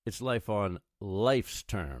It's life on life's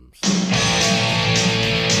terms.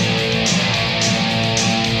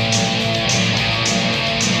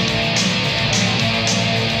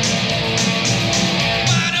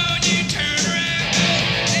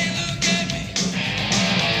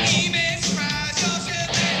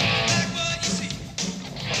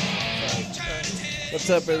 What's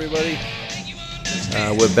up, everybody?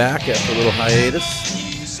 We're back after a little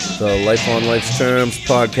hiatus. The Life on Life's Terms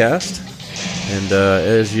podcast. And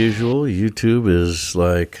as usual, YouTube is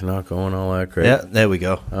like not going all that great. Yeah, there we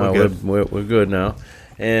go. We're good. We're good now.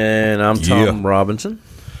 And I'm Tom Robinson,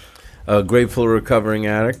 a grateful recovering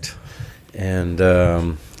addict. And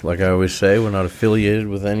like I always say, we're not affiliated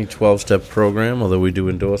with any 12-step program, although we do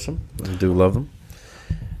endorse them. We do love them.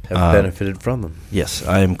 Have benefited from them. Yes,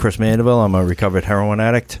 I am Chris Mandeville. I'm a recovered heroin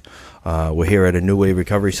addict. We're here at a New Wave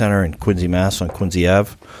Recovery Center in Quincy, Mass. on Quincy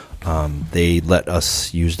Ave. They let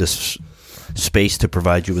us use this space to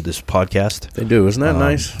provide you with this podcast. They do. Isn't that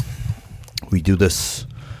nice? We do this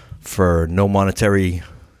for no monetary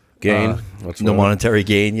gain. Monetary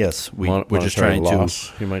gain, yes. We're just trying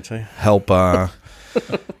loss, you might say. Help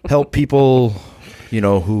people,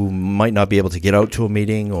 who might not be able to get out to a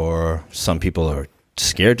meeting, or some people are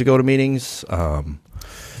scared to go to meetings. And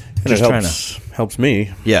it helps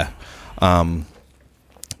me. Yeah. And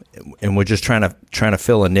we're just trying to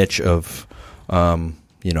fill a niche of,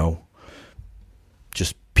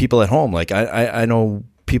 just people at home. Like I know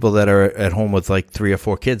people that are at home with like 3 or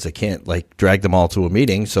 4 kids. I can't like drag them all to a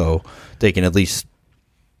meeting, so they can at least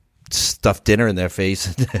stuff dinner in their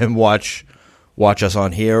face and watch us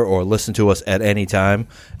on here or listen to us at any time,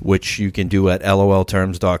 which you can do at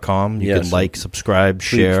LOLterms.com. You can like, subscribe,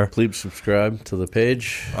 share. Please subscribe to the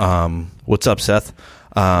page. What's up, Seth?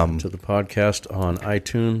 To the podcast on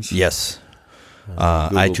iTunes. Yes.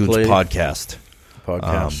 iTunes Play.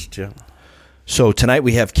 Podcast, yeah. So tonight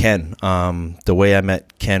we have Ken. The way I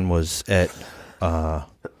met Ken was at the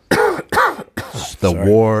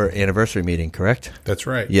war anniversary meeting, correct? That's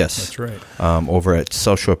right. Yes. That's right. Over at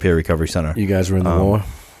South Shore Peer Recovery Center. You guys were in the war?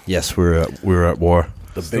 Yes, we were at war.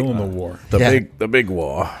 Still in the war. The big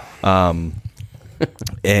war.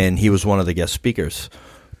 And he was one of the guest speakers.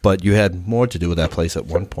 But you had more to do with that place at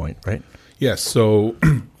one point, right? Yes. So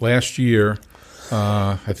last year,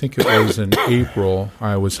 I think it was in April,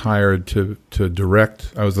 I was hired to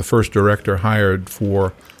direct. I was the first director hired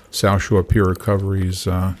for South Shore Peer Recovery's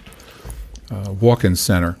walk-in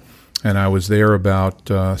center. And I was there about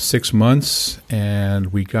 6 months,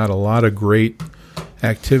 and we got a lot of great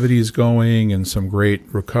activities going and some great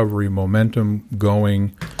recovery momentum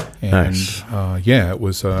going. And nice. It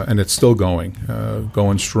was, and it's still going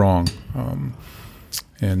strong.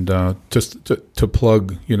 Just to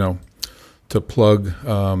plug,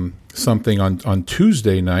 something on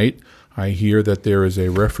Tuesday night, I hear that there is a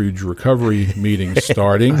Refuge Recovery meeting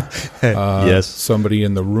starting. Yes. Somebody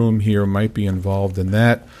in the room here might be involved in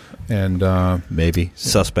that. And maybe.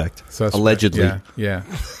 Suspect. Allegedly. Yeah.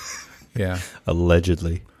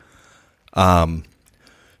 Allegedly.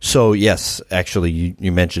 So, yes, actually,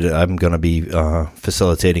 you mentioned it. I'm going to be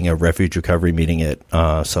facilitating a Refuge Recovery meeting at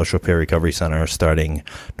South Shore Peer Recovery Center starting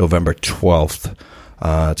November 12th.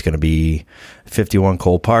 It's going to be 51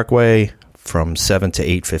 Cole Parkway from 7 to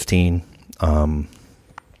 8:15.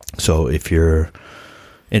 So if you're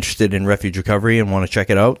interested in Refuge Recovery and want to check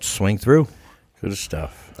it out, swing through. Good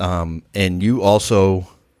stuff. And you also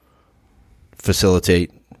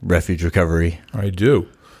facilitate Refuge Recovery. I do.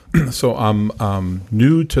 So I'm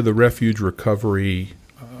new to the Refuge Recovery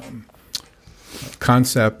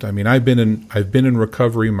concept. I mean, I've been in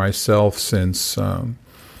recovery myself since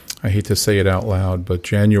I hate to say it out loud, but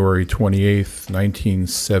January 28th,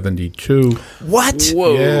 1972. What?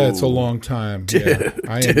 Whoa. Yeah, it's a long time. Dude, yeah.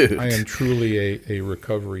 I am truly a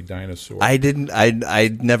recovery dinosaur. I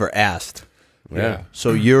never asked. Yeah.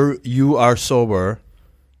 So you are sober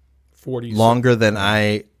 40 longer than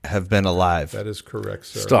I have been alive. That is correct,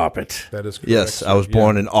 sir. Stop it. That is correct. Yes, sir. I was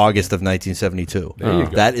born in August of 1972. There you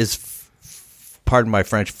go. That is, pardon my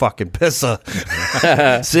French, fucking pissa.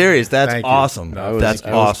 Serious, that's Thank you. awesome. No, That's I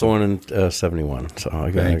was awesome. born in 71, so I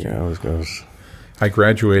was I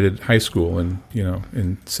graduated high school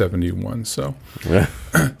in 71. So, yeah.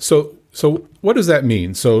 so what does that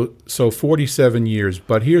mean? So 47 years.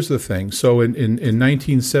 But here's the thing. So in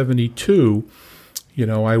 1972,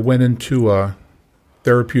 I went into a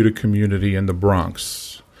therapeutic community in the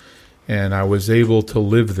Bronx, and I was able to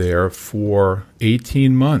live there for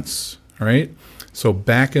 18 months. Right. So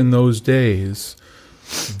back in those days,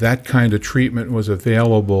 that kind of treatment was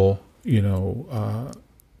available,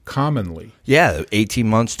 commonly. Yeah, 18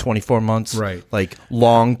 months, 24 months. Right. Like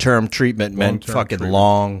long-term treatment meant fucking treatment.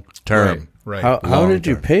 long-term. Right. How did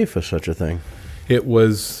you pay for such a thing? It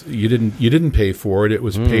was you didn't pay for it. It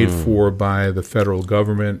was paid for by the federal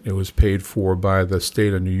government. It was paid for by the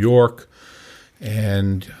state of New York,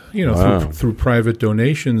 and through private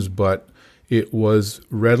donations. But it was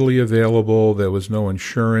readily available. There was no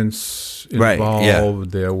insurance involved. Right, yeah.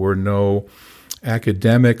 There were no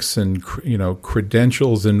academics and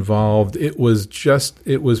credentials involved. It was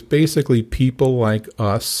basically people like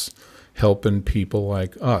us helping people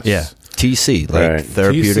like us. Yeah. TC, like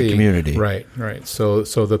therapeutic community. Right. So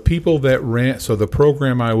the people that the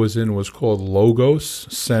program I was in was called Logos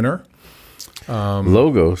Center.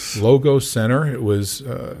 Logos Center. It was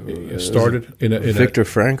started in Viktor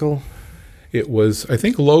Frankl? It was, I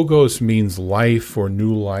think Logos means life or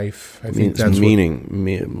new life. I think that's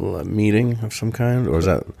meeting of some kind? Or is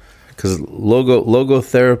that, because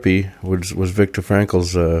logotherapy was Viktor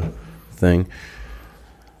Frankl's thing.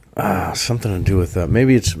 Something to do with that.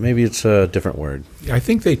 Maybe it's a different word. I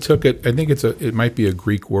think they took it. I think it might be a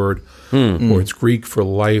Greek word, or it's Greek for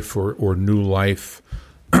life or new life.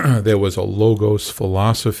 There was a logos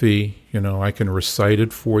philosophy. I can recite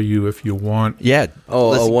it for you if you want. Yeah.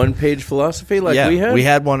 A one-page philosophy we had? We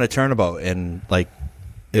had one at Turnabout, and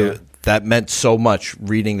that meant so much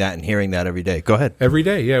reading that and hearing that every day. Go ahead. Every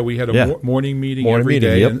day, yeah. We had a morning meeting every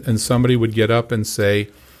day, yep. and somebody would get up and say,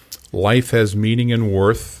 life has meaning and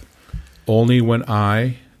worth only when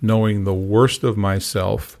I, knowing the worst of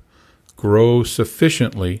myself, grow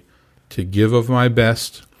sufficiently to give of my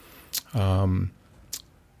best,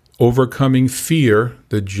 overcoming fear,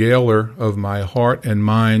 the jailer of my heart and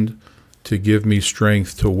mind, to give me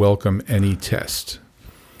strength to welcome any test.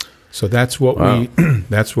 So that's what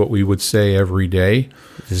we would say every day.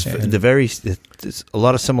 There's a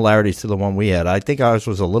lot of similarities to the one we had. I think ours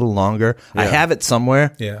was a little longer. Yeah. I have it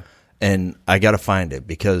somewhere. Yeah. And I got to find it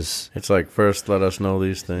because it's like, first let us know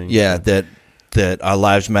these things. Yeah, that our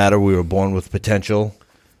lives matter. We were born with potential,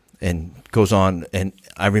 and goes on. And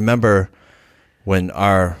I remember when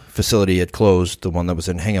our facility had closed, the one that was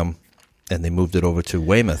in Hingham, and they moved it over to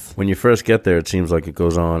Weymouth. When you first get there, it seems like it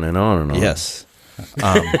goes on and on and on. Yes.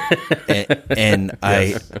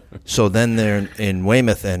 So then they're in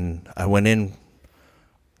Weymouth, and I went in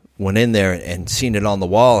there and seen it on the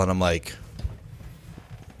wall, and I'm like,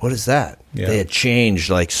 what is that? Yeah. They had changed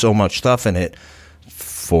like so much stuff in it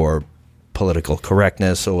for political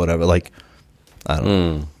correctness or whatever. Like, I don't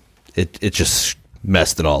know. It just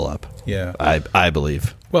messed it all up. Yeah. I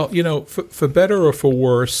believe. Well, for better or for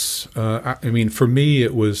worse, for me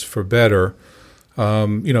it was for better.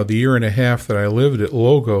 The year and a half that I lived at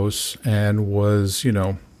Logos and was,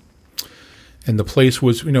 and the place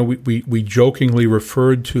was, we jokingly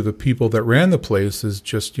referred to the people that ran the place as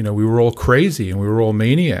just, we were all crazy and we were all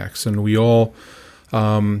maniacs, and we all,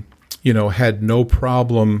 had no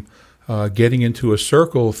problem getting into a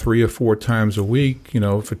circle 3 or 4 times a week,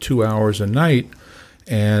 for 2 hours a night.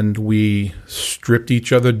 And we stripped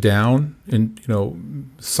each other down,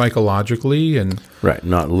 psychologically and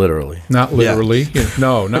not literally. Not literally. Yeah.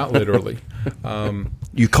 No, not literally.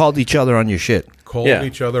 You called each other on your shit.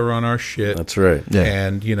 Each other on our shit. That's right. Yeah.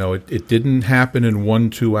 And it didn't happen in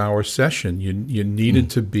 1-2 hour session. You needed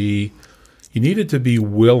to be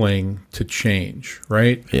willing to change,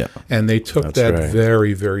 right? Yeah. And they took that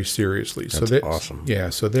very, very seriously. That's awesome. Yeah.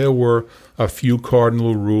 So there were a few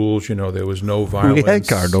cardinal rules. There was no violence. We had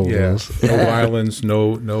cardinal rules. No violence.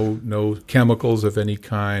 No chemicals of any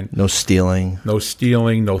kind. No stealing. No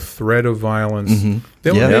threat of violence. Mm-hmm.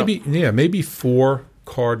 There were maybe 4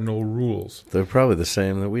 cardinal rules. They're probably the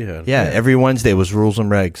same that we had. Yeah. Every Wednesday was rules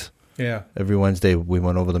and regs. Yeah. Every Wednesday we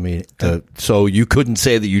went over the meeting. So you couldn't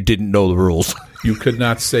say that you didn't know the rules. You could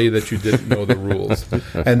not say that you didn't know the rules.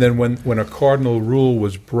 And then when a cardinal rule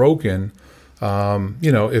was broken,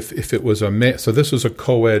 if it was so this was a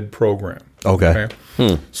co-ed program. Okay.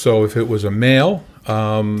 So if it was a male,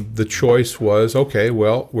 the choice was, okay,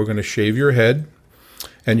 well, we're going to shave your head,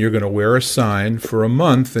 and you're going to wear a sign for a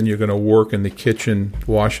month, and you're going to work in the kitchen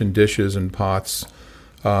washing dishes and pots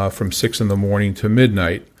from 6 a.m. to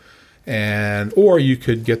midnight. Or you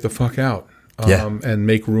could get the fuck out and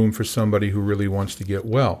make room for somebody who really wants to get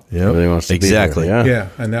well. Yeah, really wants to exactly. Be there, yeah,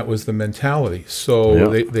 and that was the mentality. So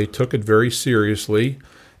they took it very seriously,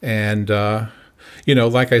 and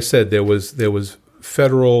like I said, there was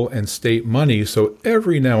federal and state money. So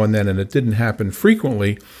every now and then, and it didn't happen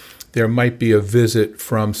frequently, there might be a visit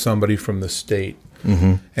from somebody from the state.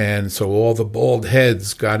 Mm-hmm. And so all the bald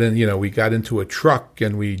heads got in. We got into a truck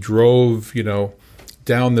and we drove,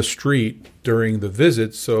 down the street during the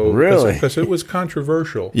visit. So really, because it was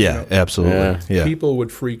controversial. Yeah, absolutely. Yeah. People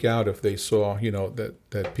would freak out if they saw,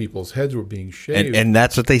 that people's heads were being shaved. And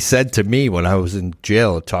that's what they said to me when I was in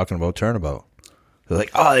jail talking about turnabout. They're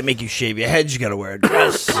like, "Oh, they make you shave your head. You got to wear a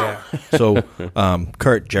dress." Yeah. So,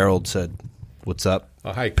 Kurt Gerald said, "What's up?"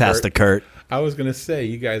 Hi, Pastor Kurt. I was going to say,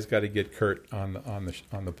 you guys got to get Kurt on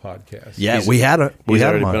the podcast. Yeah, we had him on. We've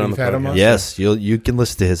had him on. Yes, you can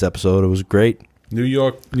listen to his episode. It was great. New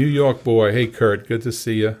York boy. Hey, Kurt, good to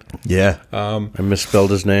see you. Yeah. I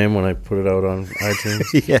misspelled his name when I put it out on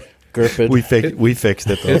iTunes. Yeah. Gerfid. We fixed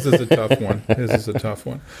it, though. His is a tough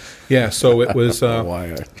one. Yeah, so it was so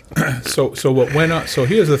what went on. So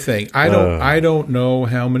here's the thing. I don't know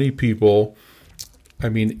how many people, I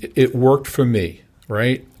mean, it worked for me,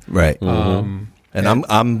 right? Right. And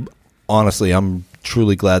I'm honestly, I'm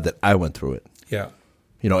truly glad that I went through it. Yeah.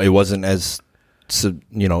 It wasn't as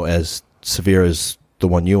severe as the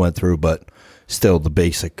one you went through, but still the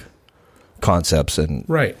basic concepts and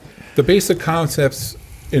right. The basic concepts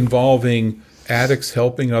involving addicts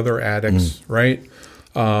helping other addicts, right?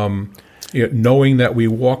 Knowing that we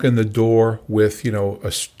walk in the door with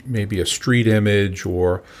maybe a street image,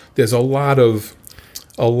 or there's a lot of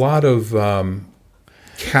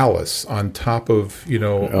callus on top of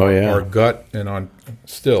our gut and on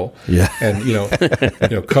still,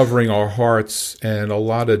 and covering our hearts, and a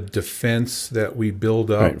lot of defense that we build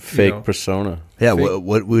up. Right. Fake persona. Yeah,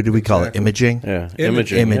 what do we call it? Imaging. Yeah,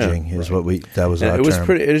 imaging yeah. is what that was. Yeah, our it was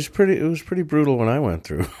term. It was pretty brutal when I went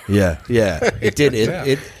through. Yeah, it did.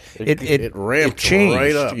 It ramped changed.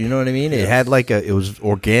 right up. You know what I mean? It had it was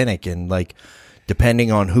organic, and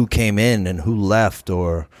depending on who came in and who left,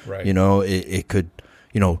 or it could,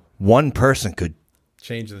 one person could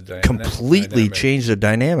change the dynamic, completely change the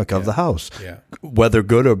dynamic of the house, whether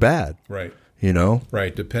good or bad. Right.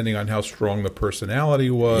 Right, depending on how strong the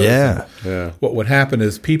personality was. Yeah. What would happen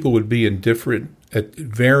is people would be at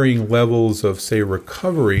varying levels of, say,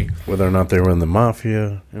 recovery. Whether or not they were in the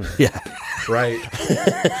mafia. Yeah. Right.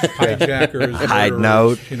 Hijackers, hiding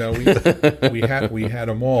out. We had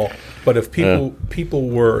them all. But if people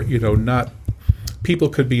were, not, people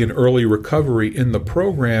could be in early recovery in the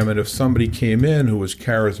program, and if somebody came in who was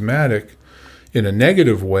charismatic in a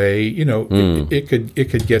negative way, it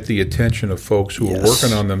could get the attention of folks who are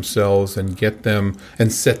working on themselves and get them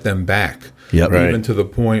and set them back. Yep. Right. Even to the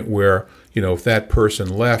point where, if that person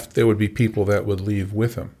left, there would be people that would leave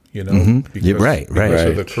with him, because of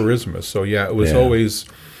the charisma. So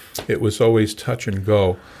it was always touch and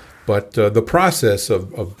go. But the process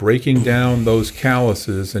of breaking down those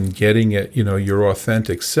calluses and getting it, your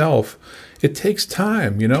authentic self, it takes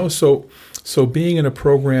time, So being in a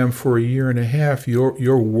program for a year and a half,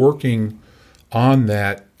 you're working on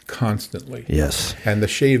that constantly. Yes. And the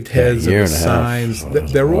shaved heads and the signs,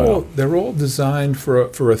 they're all designed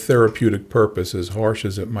for a therapeutic purpose, as harsh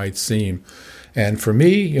as it might seem. And for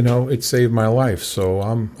me, it saved my life. So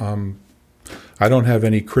I don't have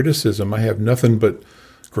any criticism. I have nothing but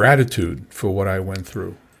gratitude for what I went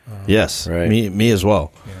through. Yes, right. Me as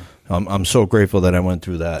well. Yeah. I'm so grateful that I went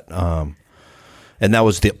through that. And that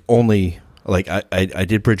was the only, I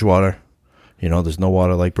did Bridgewater. There's no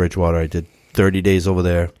water like Bridgewater. I did 30 days over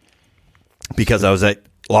there because I was at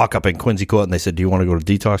lockup in Quincy Court, and they said, "Do you want to go to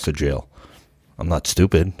detox or jail?" I'm not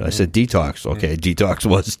stupid. I said detox. Okay, detox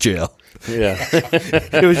was jail. Yeah.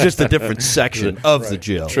 It was just a different section of the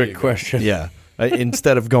jail. Trick question. Yeah.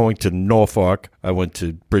 Instead of going to Norfolk, I went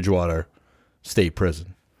to Bridgewater State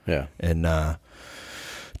Prison. Yeah. And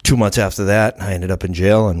 2 months after that, I ended up in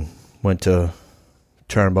jail and went to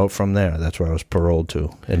Turnabout from there. That's where I was paroled to.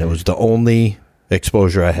 And it was the only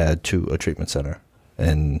exposure I had to a treatment center.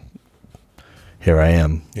 And here I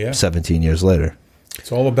am 17 years later.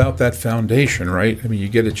 It's all about that foundation, right? I mean, you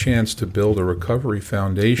get a chance to build a recovery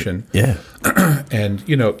foundation. Yeah. And,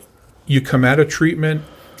 you come out of treatment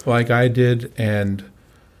like I did, and,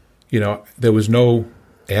 there was no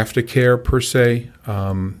aftercare per se.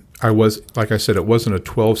 Like I said, it wasn't a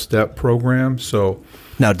 12-step program, so.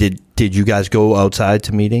 Now, did you guys go outside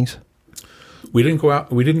to meetings? We didn't go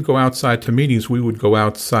out. We didn't go outside to meetings. We would go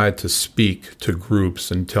outside to speak to groups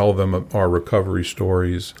and tell them our recovery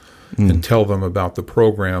stories and tell them about the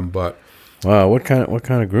program. But wow, what kind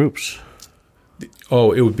of groups?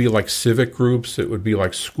 Oh, it would be like civic groups. It would be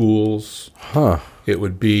like schools. Huh. It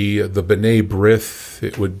would be the B'nai B'rith.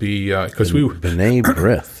 It would be because we B'nai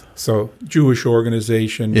B'rith. So Jewish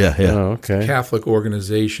organization, Oh, okay. Catholic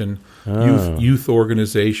organization, youth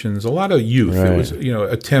organizations, a lot of youth. Right. It was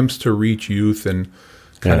attempts to reach youth and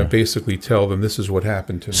kind of basically tell them this is what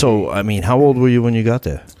happened to me. So I mean, how old were you when you got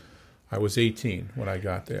there? I was 18 when I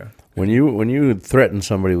got there. When you threatened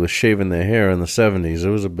somebody with shaving their hair in the 70s, it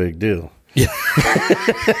was a big deal. Yeah.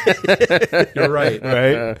 You're right.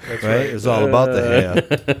 Right? That's Right? It was all about the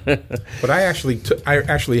hair. But I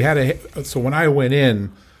actually had so when I went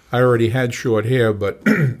in, I already had short hair, but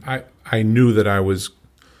I knew that I was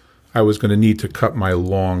going to need to cut my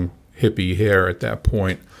long hippie hair at that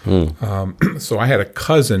point. So I had a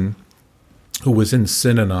cousin who was in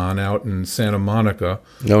Synanon out in Santa Monica.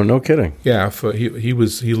 No kidding. Yeah, he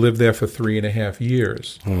lived there for 3.5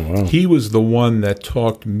 years. Oh, wow. He was the one that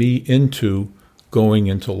talked me into going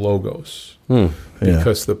into Logos.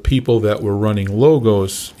 Because the people that were running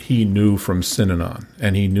Logos, he knew from Synanon,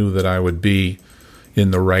 and he knew that I would be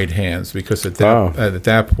in the right hands. Because at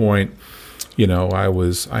that point, you know,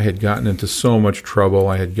 I had gotten into so much trouble.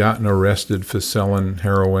 I had gotten arrested for selling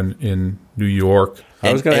heroin in New York.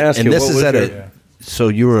 I was going to ask you, and this what is was so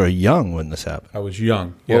you were young when this happened. I was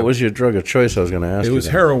young. What was your drug of choice? I was going to ask you. It was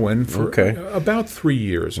heroin for about 3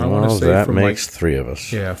 years. I want to say that from makes three of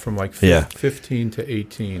us. Yeah, from 15 to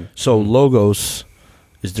 18. So logos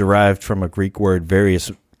is derived from a Greek word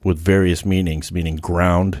with various meanings, meaning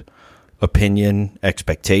ground, opinion,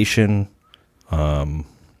 expectation,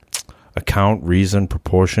 account, reason,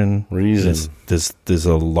 proportion. Reason. There's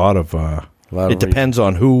a lot of. It depends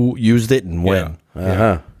on who used it and when.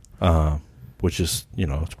 Which is,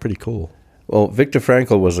 it's pretty cool. Well, Viktor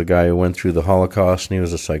Frankl was a guy who went through the Holocaust, and he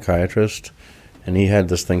was a psychiatrist, and he had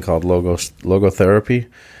this thing called logotherapy,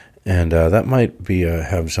 and that might be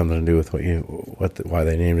have something to do with why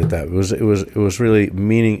they named it that. It was really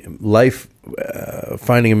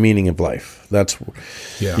finding a meaning of life. That's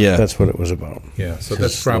what it was about. Yeah, so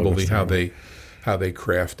that's probably how they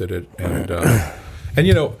crafted it, and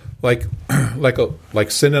like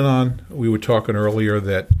Synanon, we were talking earlier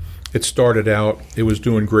that. It started out, it was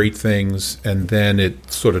doing great things, and then it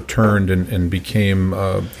sort of turned and became,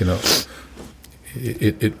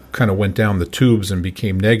 it kind of went down the tubes and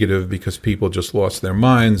became negative because people just lost their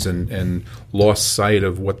minds and lost sight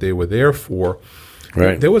of what they were there for.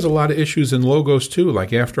 Right. There was a lot of issues in Logos, too.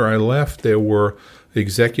 Like after I left, there were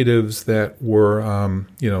executives that were,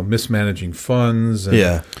 mismanaging funds.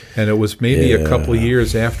 And it was maybe a couple of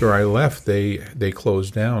years after I left, they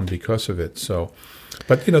closed down because of it. So...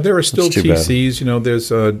 But, there are still TCs.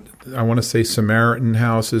 There's I want to say Samaritan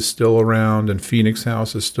House is still around, and Phoenix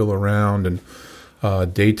House is still around, and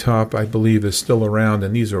Daytop, I believe, is still around.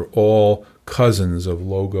 And these are all cousins of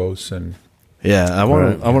Logos. And I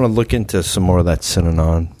want to look into some more of that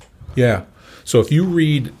Synanon. Yeah. So if you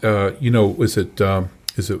read, is it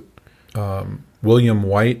William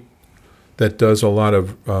White that does a lot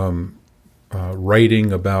of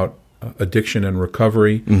writing about addiction and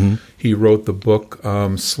recovery. Mm-hmm. He wrote the book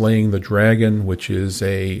Slaying the Dragon, which is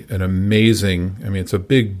an amazing, it's a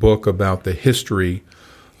big book about the history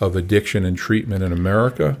of addiction and treatment in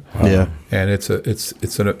America. Yeah. And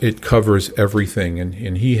it covers everything,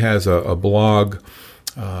 and he has a blog.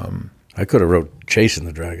 I could have wrote Chasing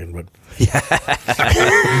the Dragon, but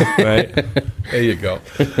right. There you go.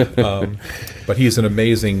 But he's an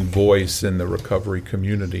amazing voice in the recovery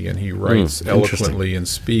community, and he writes eloquently and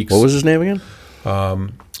speaks. What was his name again?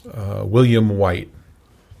 William White.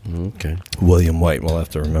 Okay. William White. We'll have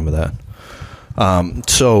to remember that.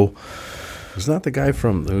 So, isn't that the guy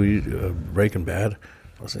from Breaking Bad?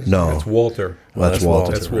 No, that's Walter. Well, that's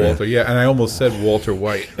Walter. That's Walter. Yeah, and I almost said Walter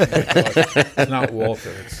White. It's not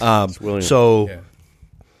Walter. It's William. So,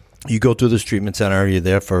 you go through this treatment center. You're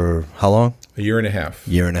there for how long? A year and a half.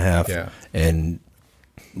 Yeah. And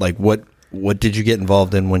what did you get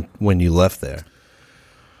involved in when you left there?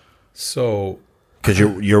 So, because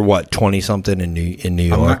you're what, 20-something in New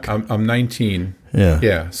York? I'm 19. Yeah.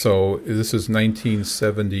 Yeah. So this is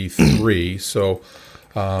 1973. So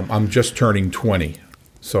I'm just turning 20.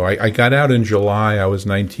 So I got out in July. I was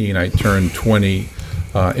 19. I turned 20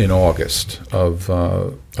 in August of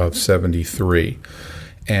 73.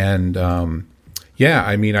 And I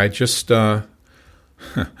just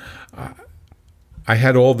I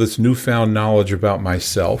had all this newfound knowledge about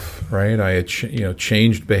myself, right? I had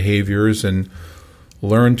changed behaviors and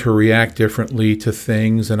learned to react differently to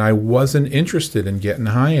things, and I wasn't interested in getting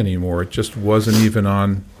high anymore. It just wasn't even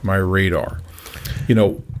on my radar.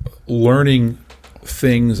 Learning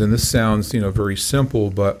things, and this sounds very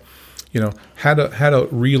simple, but how to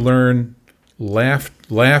relearn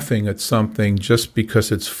laughing at something just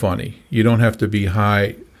because it's funny. You don't have to be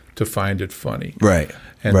high to find it funny. Right.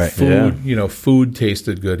 And food, food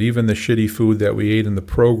tasted good. Even the shitty food that we ate in the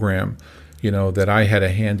program, that I had a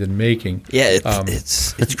hand in making. Yeah,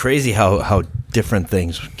 it's crazy how different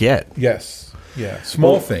things get. Yes. Yeah,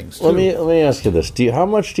 small things. Too. Let me ask you this: how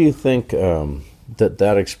much do you think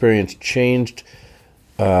that experience changed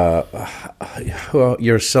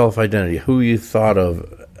your self identity? Who you thought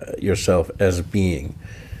of yourself as being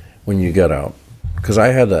when you got out? Because I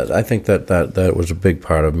had that. I think that was a big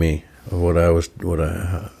part of me, of what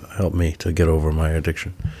helped me to get over my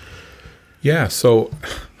addiction. Yeah. So,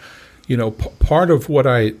 part of what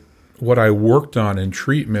I worked on in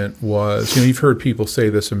treatment was, you've heard people say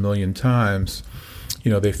this a million times,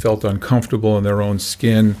 they felt uncomfortable in their own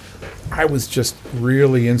skin. I was just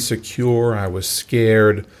really insecure. I was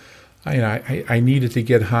scared. I needed to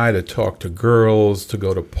get high to talk to girls, to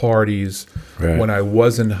go to parties. Right. When I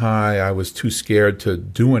wasn't high, I was too scared to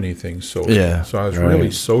do anything social. Yeah. So I was really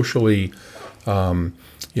socially,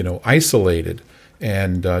 isolated,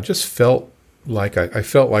 and just felt like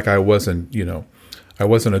I wasn't, I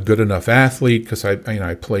wasn't a good enough athlete because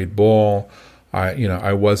I played ball.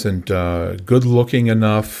 I wasn't good looking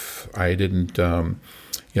enough. I didn't.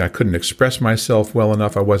 I couldn't express myself well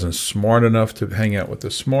enough. I wasn't smart enough to hang out with the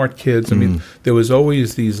smart kids. I mean, there was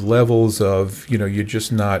always these levels of, you're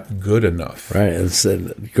just not good enough. Right. It's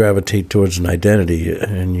gravitate towards an identity,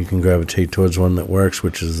 and you can gravitate towards one that works,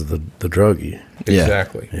 which is the druggie.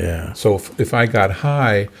 Exactly. Yeah. So if I got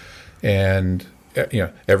high and,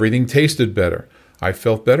 everything tasted better, I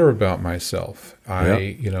felt better about myself.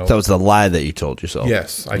 That was the lie that you told yourself.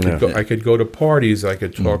 Yes. I could go to parties. I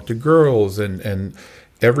could talk to girls, and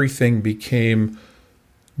everything became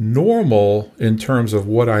normal in terms of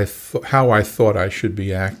what how I thought I should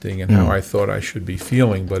be acting and how I thought I should be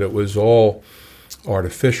feeling, but it was all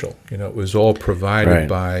artificial. It was all provided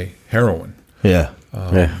by heroin. Yeah.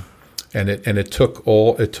 And it took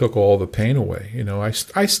all the pain away.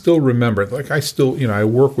 I still remember, I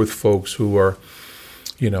work with folks who are,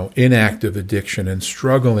 in active addiction and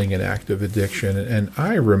struggling in active addiction, and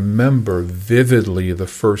I remember vividly the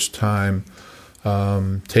first time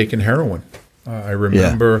taking heroin. I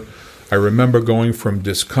remember going from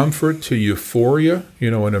discomfort to euphoria,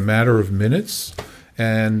 in a matter of minutes,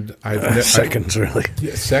 and seconds, really.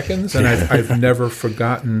 Yeah, seconds, and I've never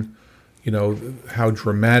forgotten, how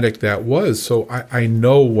dramatic that was. So I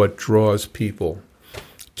know what draws people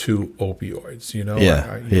to opioids.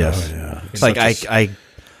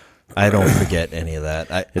 I don't forget any of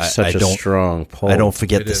that. It's such a strong pull. I don't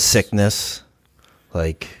forget the sickness.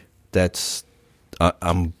 Like that's.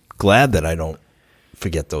 I'm glad that I don't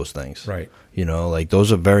forget those things. Right.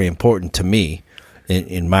 Those are very important to me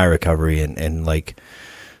in my recovery, and like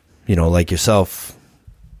yourself,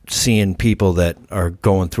 seeing people that are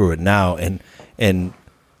going through it now, and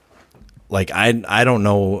like I don't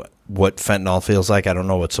know what fentanyl feels like. I don't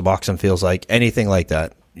know what Suboxone feels like. Anything like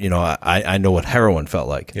that. I know what heroin felt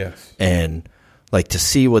like. Yes. And like to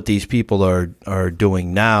see what these people are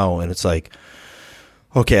doing now, and it's like,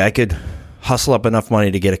 okay, I could hustle up enough money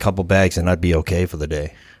to get a couple bags and I'd be okay for the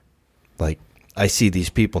day. Like I see these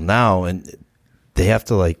people now and they have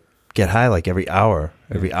to like get high like every hour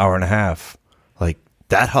and a half. Like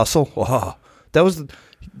that hustle. Oh, that was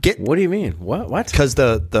What do you mean? What? Because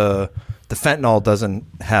the fentanyl doesn't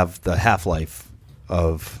have the half-life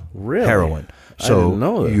of heroin. So I didn't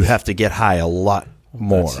know this. You have to get high a lot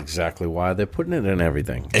more. That's exactly why they're putting it in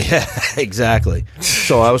everything. Yeah, exactly.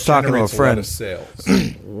 So I was talking to a friend. A lot of sales.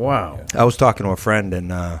 Wow. I was talking to a friend,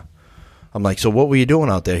 and I'm like, so what were you doing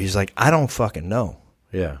out there? He's like, I don't fucking know.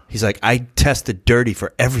 Yeah. He's like, I tested dirty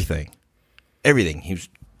for everything. Everything. He was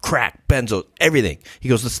crack, benzo, everything. He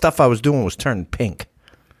goes, the stuff I was doing was turning pink.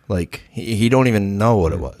 Like, he don't even know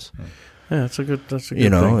what it was. Yeah, that's a good thing.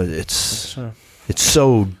 It's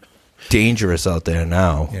so dangerous out there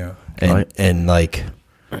now. Yeah. And like,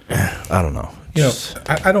 I don't know.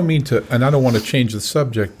 I don't mean to, and I don't want to change the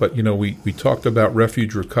subject, but, we talked about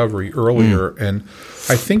Refuge Recovery earlier, and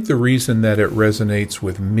I think the reason that it resonates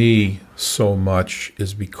with me so much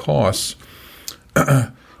is because,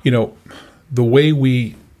 the way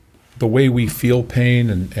we feel pain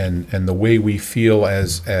and the way we feel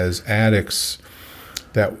as addicts,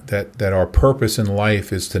 that our purpose in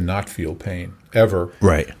life is to not feel pain ever.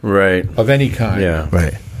 Right. Of any kind. Yeah.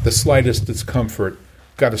 Right. The slightest discomfort,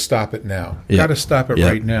 got to stop it now. Yep. Got to stop it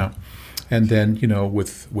Yep. right now. And then,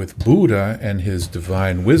 with Buddha and his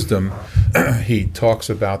divine wisdom, he talks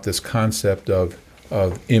about this concept of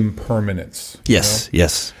impermanence. Yes.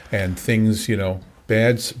 Yes. And things,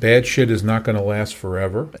 bad shit is not going to last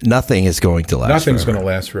forever. Nothing is going to last Nothing's forever. going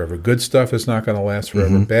to last forever. Good stuff is not going to last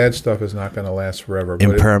forever. Bad stuff is not going to last forever.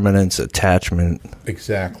 Impermanence, attachment.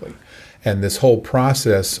 Exactly. And this whole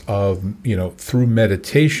process of, through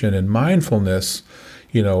meditation and mindfulness,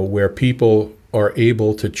 where people are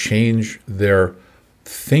able to change their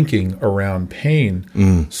thinking around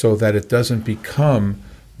pain so that it doesn't become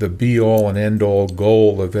the be-all and end-all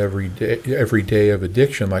goal of every day of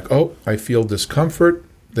addiction. Like, oh, I feel discomfort,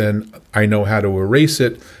 then I know how to erase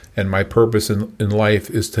it, and my purpose in life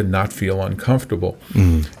is to not feel uncomfortable.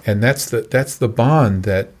 And that's the bond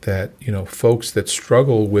that folks that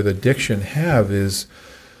struggle with addiction have is,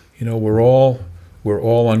 we're all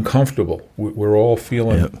uncomfortable. We're all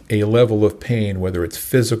feeling a level of pain, whether it's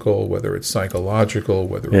physical, whether it's psychological,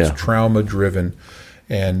 whether it's trauma-driven,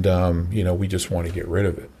 and we just want to get rid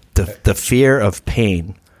of it. The fear of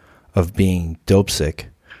pain, of being dope sick,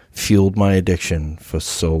 fueled my addiction for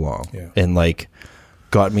so long, and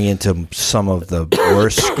got me into some of the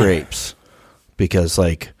worst scrapes, because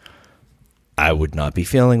I would not be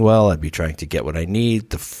feeling well. I'd be trying to get what I need.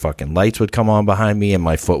 The fucking lights would come on behind me, and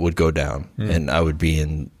my foot would go down, and I would be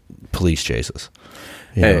in police chases.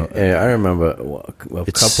 Hey, I remember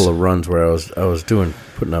a couple of runs where I was doing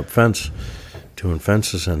fences,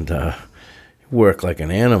 and work like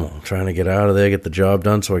an animal, trying to get out of there, get the job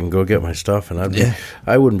done so I can go get my stuff, and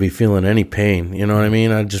I wouldn't be feeling any pain, you know what I mean?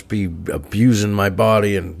 I'd just be abusing my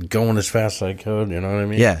body and going as fast as I could, you know what I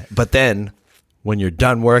mean? Yeah, but then when you're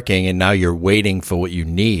done working and now you're waiting for what you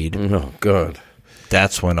need, oh God,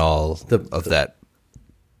 that's when all of that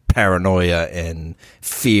paranoia and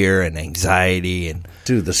fear and anxiety and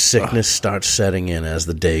the sickness starts setting in as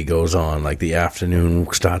the day goes on. Like the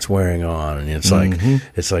afternoon starts wearing on, and it's like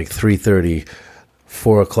 3:30,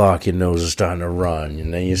 4 o'clock. Your nose is starting to run,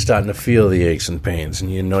 and then you're starting to feel the aches and pains,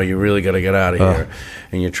 and you really got to get out of here.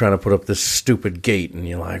 And you're trying to put up this stupid gate, and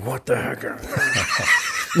you're like, "What the heck?"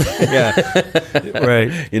 Yeah,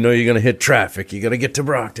 right. You're going to hit traffic. You got to get to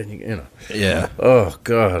Brockton. Yeah. Oh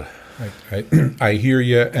God. I hear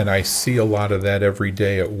you, and I see a lot of that every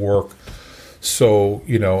day at work. So,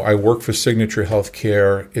 I work for Signature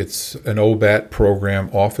Healthcare. It's an OBAT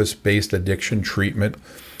program, office-based addiction treatment.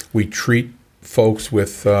 We treat folks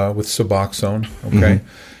with Suboxone, okay?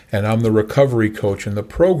 And I'm the recovery coach in the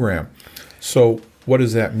program. So what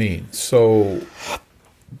does that mean? So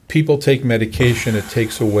people take medication. It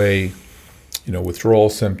takes away,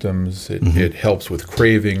 withdrawal symptoms. It helps with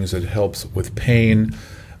cravings. It helps with pain.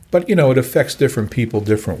 But, it affects different people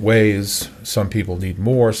different ways. Some people need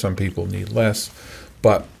more. Some people need less.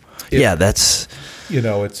 But, that's...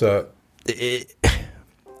 it's a...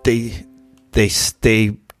 They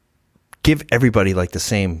give everybody, the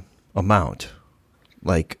same amount.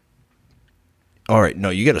 All right, no,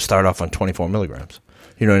 you got to start off on 24 milligrams.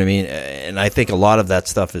 You know what I mean? And I think a lot of that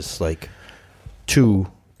stuff is,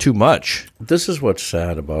 too much. This is what's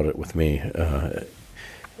sad about it with me.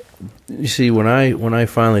 You see, when I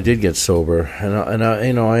finally did get sober, and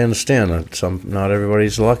I understand that not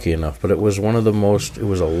everybody's lucky enough, but it was it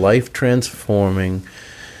was a life transforming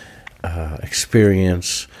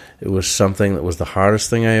experience. It was something that was the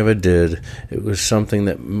hardest thing I ever did. It was something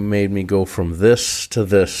that made me go from this to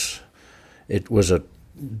this. It was a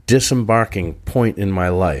disembarking point in my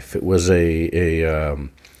life. It was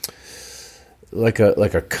like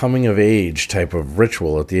a coming of age type of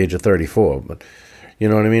ritual at the age of 34, but. You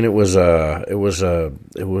know what I mean? It was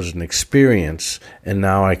an experience, and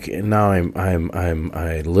now I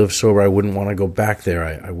live sober. I wouldn't want to go back there.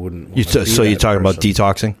 I wouldn't. So you're talking about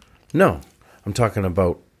detoxing? No, I'm talking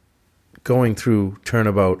about going through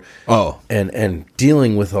turnabout. Oh, and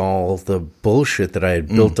dealing with all the bullshit that I had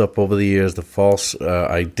built up over the years, the false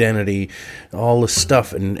identity, all the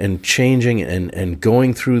stuff, and changing and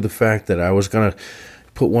going through the fact that I was going to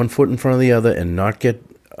put one foot in front of the other and not get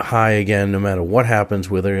high again, no matter what happens,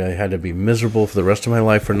 whether I had to be miserable for the rest of my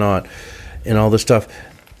life or not, and all this stuff.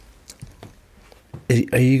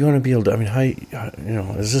 Are you going to be able to? I mean,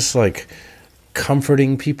 is this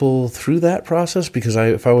comforting people through that process? Because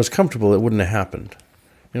if I was comfortable, it wouldn't have happened.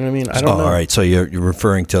 You know what I mean? I don't know. All right. So you're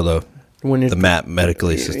referring to the MAP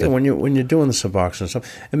medically assisted. When you're doing the Suboxone and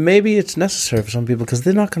stuff, and maybe it's necessary for some people because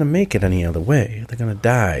they're not going to make it any other way. They're going to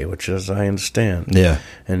die, which is I understand. Yeah,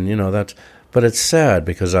 and that's. But it's sad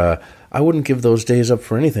because I wouldn't give those days up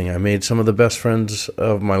for anything. I made some of the best friends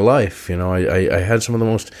of my life. I had some of the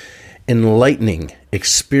most enlightening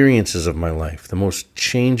experiences of my life, the most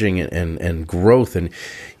changing and growth, and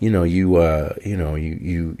you are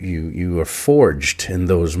forged in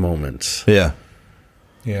those moments. Yeah.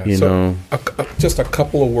 Just a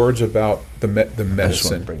couple of words about the medicine. I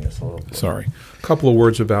just want to bring this a little bit. Sorry, a couple of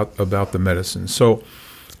words about the medicine. So.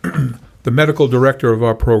 The medical director of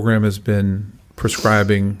our program has been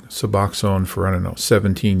prescribing Suboxone for,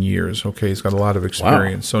 17 years. Okay, he's got a lot of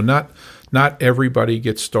experience. Wow. So not everybody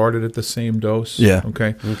gets started at the same dose. Yeah.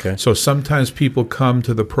 Okay. So sometimes people come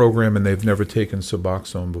to the program and they've never taken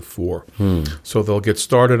Suboxone before. So they'll get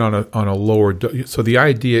started on a lower dose. So the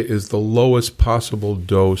idea is the lowest possible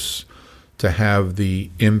dose to have the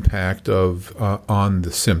impact of on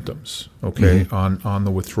the symptoms. Okay, on the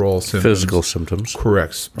withdrawal symptoms, physical symptoms.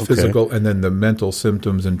 Correct. Okay. Physical, and then the mental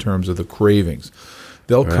symptoms in terms of the cravings.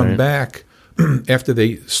 They'll come back. After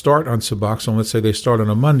they start on Suboxone, let's say they start on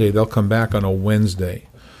a Monday, they'll come back on a Wednesday.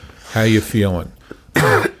 How you feeling?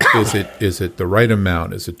 Is it the right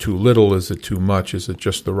amount? Is it too little? Is it too much? Is it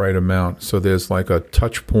just the right amount? So there's like a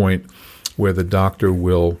touch point where the doctor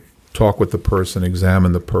will talk with the person,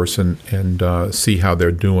 examine the person, and see how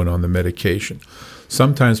they're doing on the medication.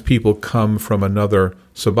 Sometimes people come from another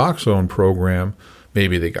Suboxone program.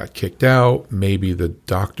 Maybe they got kicked out. Maybe the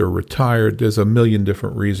doctor retired. There's a million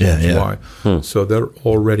different reasons why. So they're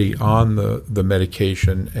already on the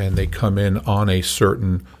medication, and they come in on a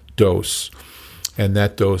certain dose. And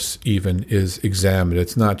that dose even is examined.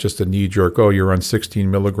 It's not just a knee-jerk, you're on 16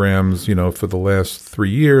 milligrams, for the last 3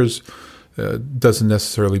 years. Doesn't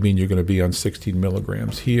necessarily mean you're going to be on 16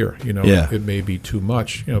 milligrams here. It may be too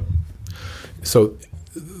much. So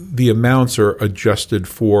the amounts are adjusted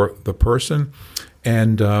for the person.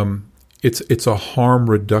 And it's a harm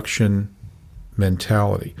reduction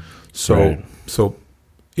mentality. So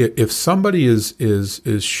if somebody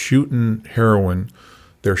is shooting heroin,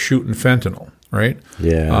 they're shooting fentanyl, right?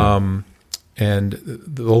 Yeah. And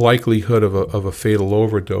the likelihood of a fatal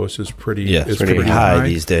overdose is pretty high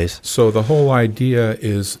these days. So the whole idea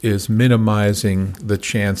is minimizing the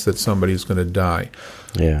chance that somebody's going to die.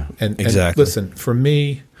 Yeah. And exactly. Listen, for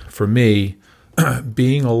me.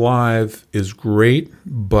 Being alive is great,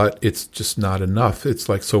 but it's just not enough. It's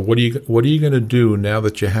like, so what are you going to do now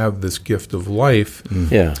that you have this gift of life?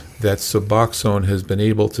 Yeah. That Suboxone has been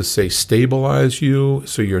able to stabilize you,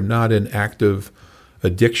 so you're not in active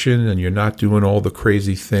addiction and you're not doing all the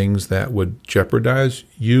crazy things that would jeopardize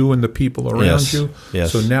you and the people around you.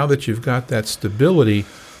 Yes. So now that you've got that stability,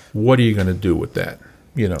 what are you going to do with that?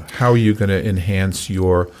 How are you going to enhance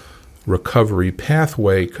your recovery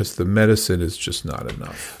pathway, because the medicine is just not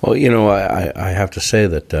enough? Well, I have to say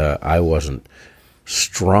that I wasn't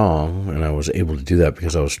strong, and I was able to do that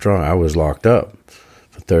because I was strong. I was locked up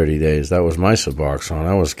for 30 days. That was my Suboxone.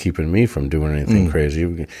 That was keeping me from doing anything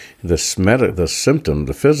crazy. The symptoms,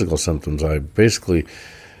 the physical symptoms, I basically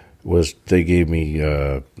they gave me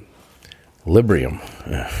Librium,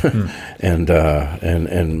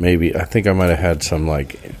 and maybe I think I might have had some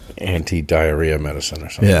like anti-diarrhea medicine or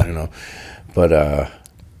something,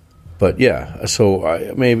 But yeah,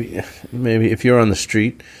 so maybe if you're on the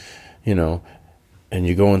street, and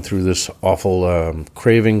you're going through this awful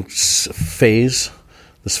craving phase,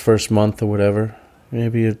 this first month or whatever,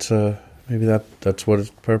 maybe it's that's what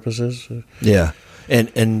its purpose is. Yeah,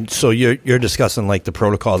 and so you're discussing like the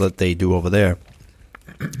protocol that they do over there.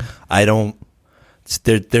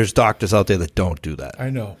 There's doctors out there that don't do that.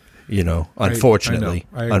 I know. Unfortunately,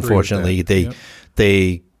 I unfortunately, they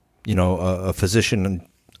a physician.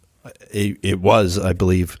 It was, I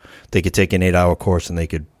believe, they could take an 8-hour course and they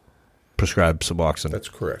could prescribe Suboxone. That's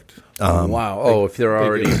correct. Wow. If they're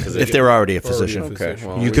already a physician. If they're already a phisian. Okay.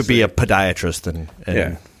 Well, you could be a podiatrist and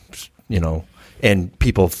and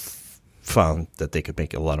people found that they could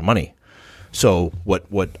make a lot of money. So what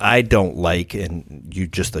I don't like, and you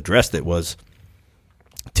just addressed it, was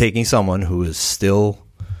taking someone who is still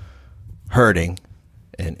hurting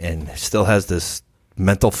and still has this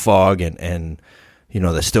mental fog and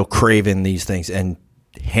they're still craving these things and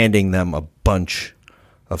handing them a bunch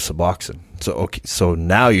of Suboxone. So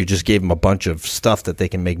now you just gave them a bunch of stuff that they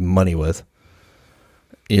can make money with.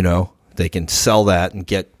 They can sell that and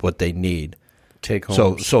get what they need. Take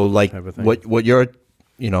home. So like what you're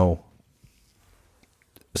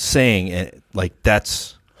saying, like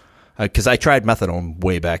that's because I tried methadone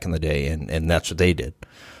way back in the day, and that's what they did.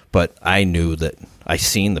 But I knew that I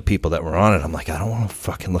seen the people that were on it. I'm like, I don't want to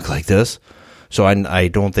fucking look like this. So I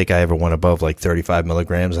don't think I ever went above like 35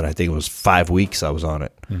 milligrams, and I think it was 5 weeks I was on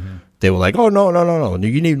it. Mm-hmm. They were like, oh, no.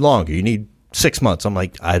 You need longer. You need 6 months. I'm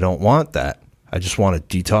like, I don't want that. I just want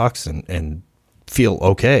to detox and feel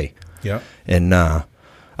okay. Yeah. And I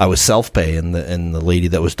was self-pay, and the lady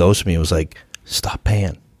that was dosing me was like, stop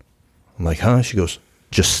paying. I'm like, huh? She goes,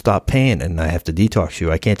 just stop paying, and I have to detox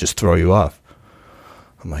you. I can't just throw you off.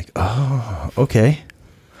 I'm like, oh, okay.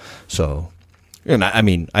 So, and I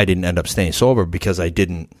mean, I didn't end up staying sober because I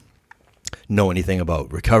didn't know anything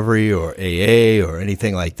about recovery or AA or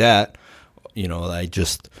anything like that. I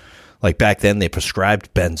just, like back then they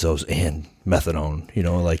prescribed benzos and methadone. You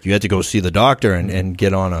know, like you had to go see the doctor and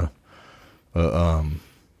get on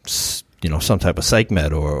some type of psych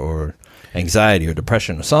med or anxiety or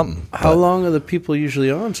depression or something. How long are the people usually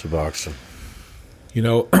on Suboxone? You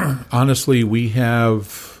know, honestly, we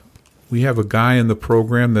have a guy in the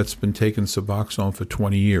program that's been taking Suboxone for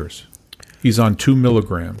 20 years. He's on 2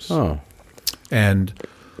 milligrams. Oh. And,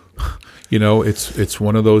 you know, it's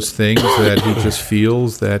one of those things that he just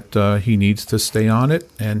feels that he needs to stay on it,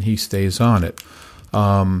 and he stays on it.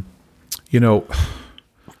 You know.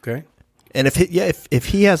 Okay. And if he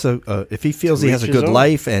has if he feels he has a good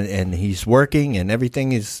life and he's working and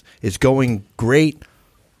everything is going great,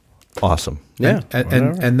 awesome. Yeah.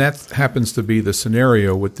 And that happens to be the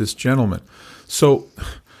scenario with this gentleman. So,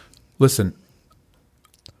 listen,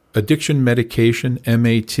 addiction medication,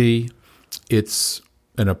 MAT, it's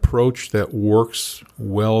an approach that works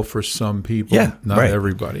well for some people, not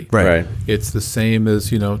everybody. Right. It's the same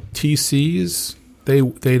as, you know, TCs,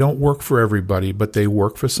 they don't work for everybody, but they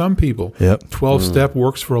work for some people. Yep. 12-step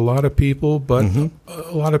works for a lot of people, but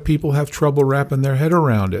a lot of people have trouble wrapping their head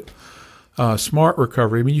around it. Smart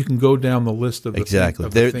recovery, I mean, you can go down the list of the exactly.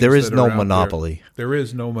 things There is that no are out monopoly. There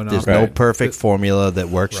is no monopoly. There's no perfect formula that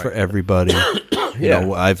works for everybody. You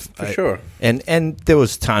know, sure. And there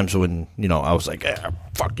was times when, you know, I was like,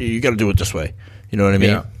 fuck you got to do it this way. You know what I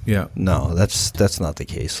mean? Yeah. No, that's not the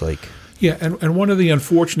case. Like, yeah, and one of the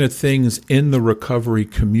unfortunate things in the recovery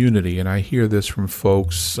community, and I hear this from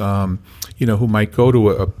folks, you know, who might go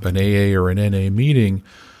to an AA or an NA meeting,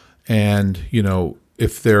 and, you know,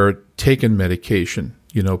 if they're taking medication,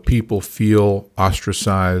 you know, people feel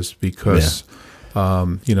ostracized because,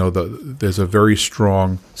 you know, there's a very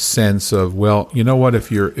strong sense of, well, you know what,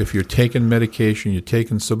 if you're taking medication, you're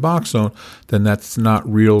taking Suboxone, then that's not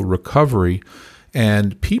real recovery,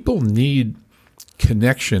 and people need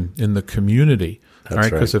connection in the community,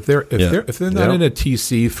 right? Because if they're not in a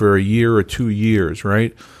TC for a year or 2 years,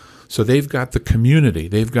 right? So they've got the community,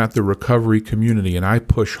 they've got the recovery community, and I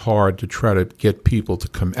push hard to try to get people to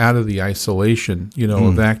come out of the isolation, you know,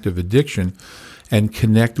 of active addiction and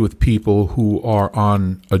connect with people who are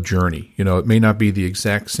on a journey. You know, it may not be the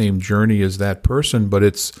exact same journey as that person, but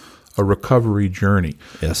it's a recovery journey.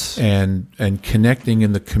 Yes. And connecting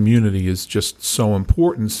in the community is just so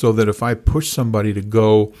important, so that if I push somebody to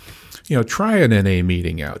go, you know, try an NA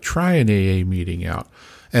meeting out, try an AA meeting out,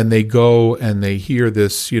 and they go and they hear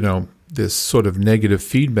this, you know, this sort of negative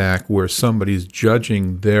feedback where somebody's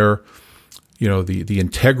judging their, you know, the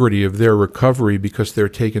integrity of their recovery because they're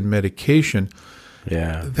taking medication.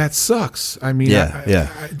 Yeah. That sucks. I mean,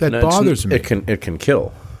 that No, bothers me. It can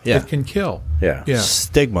kill. Yeah. It can kill. Yeah.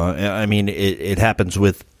 Stigma. I mean, it happens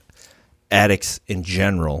with addicts in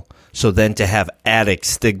general. So then to have addicts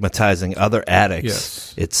stigmatizing other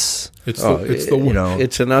addicts, it's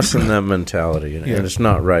an us and them mentality, and it's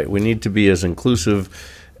not right. We need to be as inclusive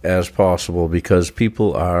as possible because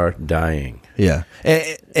people are dying. Yeah,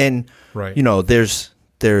 and right. You know, there's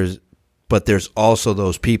also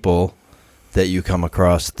those people that you come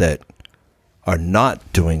across that are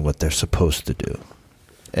not doing what they're supposed to do,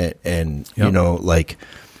 and you know, like.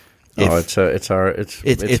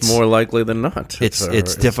 It's more likely than not.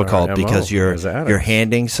 It's difficult because you're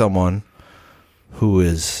handing someone who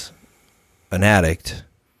is an addict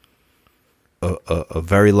a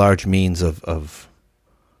very large means of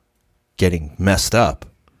getting messed up,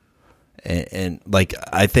 and like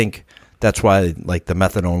I think that's why like the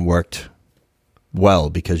methadone worked well,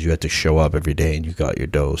 because you had to show up every day and you got your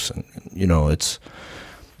dose, and you know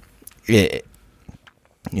you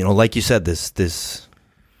know, like you said, there's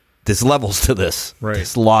levels to this. Right.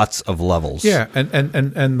 There's lots of levels. Yeah, and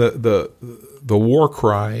the war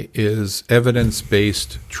cry is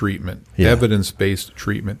evidence-based treatment. Yeah. Evidence-based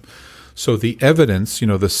treatment. So the evidence, you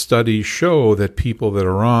know, the studies show that people that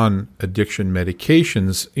are on addiction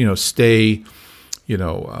medications, you know, stay, you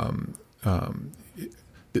know,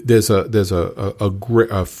 there's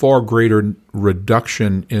a far greater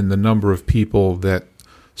reduction in the number of people that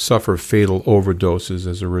suffer fatal overdoses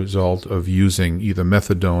as a result of using either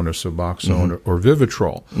methadone or Suboxone or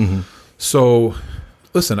Vivitrol. Mm-hmm. So,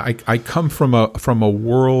 listen, I come from a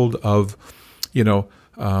world of, you know,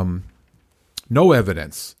 no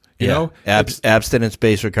evidence. You know,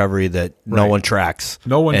 abstinence-based recovery that no one tracks.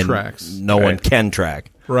 No one tracks. No one can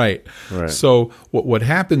track. Right. So what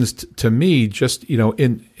happens to me, just, you know,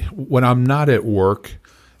 when I'm not at work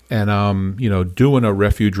and I'm, you know, doing a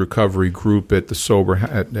Refuge Recovery group at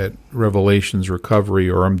the at Revelations Recovery,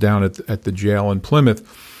 or I'm down at the jail in Plymouth,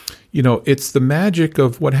 you know, it's the magic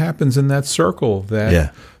of what happens in that circle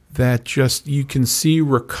that that just you can see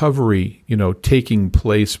recovery, taking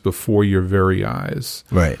place before your very eyes.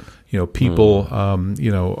 Right. People,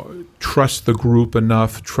 trust the group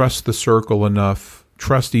enough, trust the circle enough,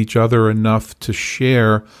 trust each other enough to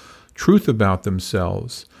share truth about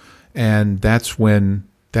themselves, and that's when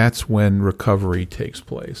recovery takes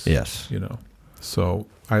place. Yes. So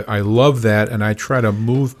I love that, and I try to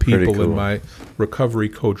move people in my recovery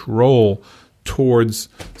coach role towards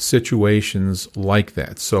situations like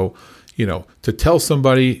that. So, to tell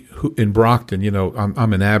somebody who in Brockton,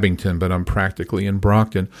 I'm in Abington, but I'm practically in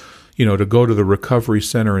Brockton, to go to the recovery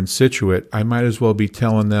center in Scituate, I might as well be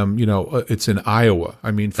telling them, it's in Iowa. I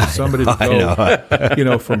mean, for somebody to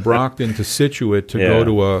go, from Brockton to Scituate to go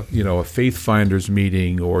to a Faith Finders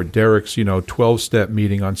meeting, or Derek's, 12-step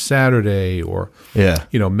meeting on Saturday, or,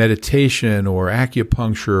 meditation or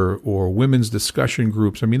acupuncture or women's discussion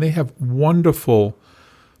groups. I mean, they have wonderful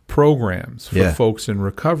programs for folks in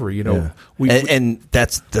recovery. And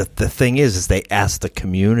that's the thing is they ask the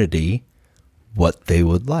community what they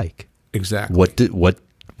would like. Exactly.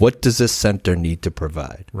 What does this center need to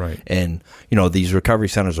provide? Right. And these recovery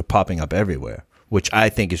centers are popping up everywhere, which I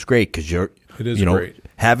think is great because it is great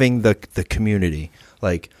having the community.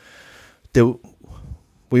 Like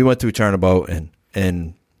we went through Turnabout,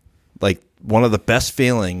 and like one of the best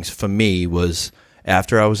feelings for me was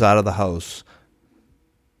after I was out of the house,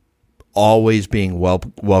 always being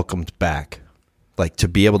welcomed back. Like to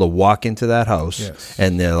be able to walk into that house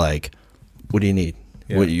and they're like, what do you need?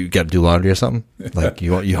 Yeah. What, you got to do laundry or something? Like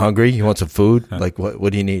you hungry? You want some food? Like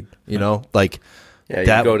what do you need? Like you'd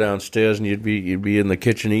go downstairs and you'd be in the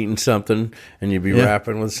kitchen eating something, and you'd be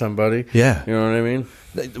rapping with somebody. Yeah, you know what I mean?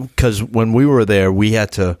 Because when we were there, we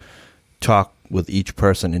had to talk with each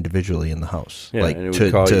person individually in the house. Yeah, like and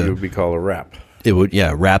it would be called a rap. It would,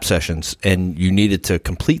 rap sessions, and you needed to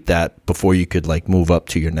complete that before you could like move up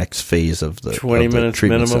to your next phase of the 20 minutes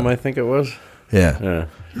minimum. Center. I think it was. Yeah.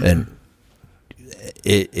 And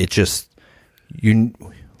it just you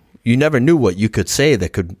never knew what you could say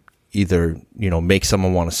that could either make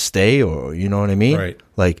someone want to stay, or you know what I mean, right?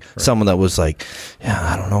 Like someone that was like,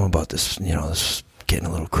 I don't know about this, this is getting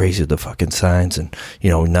a little crazy with the fucking signs, and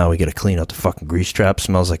now we got to clean up the fucking grease trap.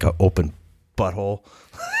 Smells like an open butthole.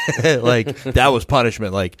 Like that was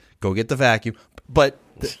punishment. Like go get the vacuum. But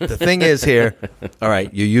the thing is here, all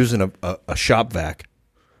right, you're using a shop vac,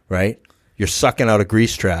 right? You're sucking out a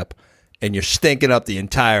grease trap, and you're stinking up the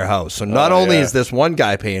entire house. So not only is this one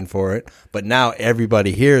guy paying for it, but now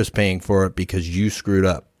everybody here is paying for it because you screwed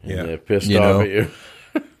up. Yeah, they're pissed off at you.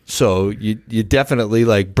 So you definitely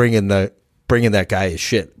like bringing that guy his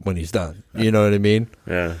shit when he's done. You know what I mean?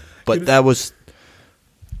 Yeah. But that was.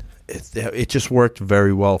 It just worked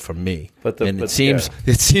very well for me, it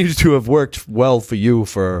seems to have worked well for you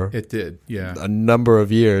for a number of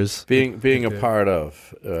years. Being a part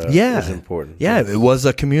of is important. Yeah, it was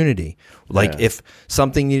a community. Like if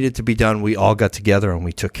something needed to be done, we all got together and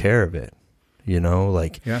we took care of it.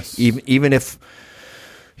 Like even if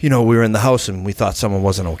we were in the house and we thought someone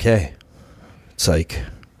wasn't okay, it's like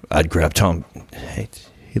I'd grab Tom. Hey,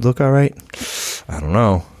 he look all right? I don't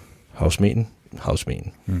know. House meeting.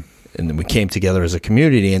 And then we came together as a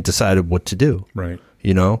community and decided what to do. Right.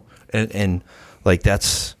 And like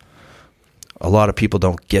that's a lot of people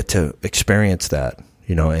don't get to experience that,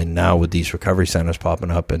 and now with these recovery centers popping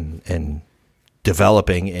up and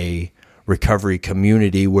developing a recovery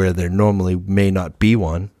community where there normally may not be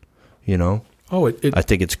one, I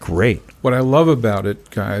think it's great. What I love about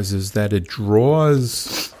it, guys, is that it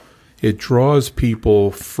draws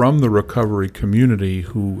people from the recovery community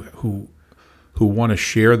who want to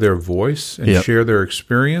share their voice and share their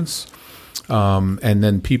experience. And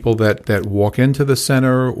then people that walk into the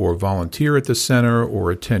center or volunteer at the center or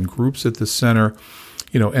attend groups at the center,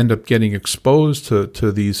 end up getting exposed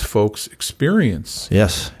to these folks' experience.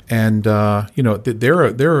 Yes. And, there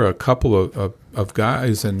are a couple of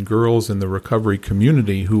guys and girls in the recovery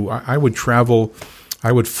community who I would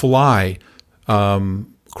fly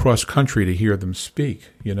cross country to hear them speak,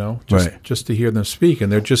 just to hear them speak.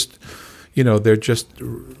 And they're just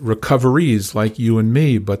recoveries like you and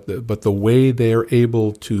me, but the way they're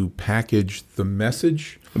able to package the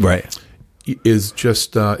message, is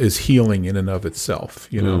just is healing in and of itself.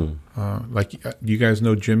 Like you guys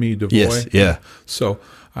know Jimmy DeVoy. Yes, yeah. So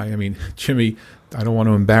I mean, Jimmy, I don't want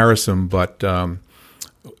to embarrass him, but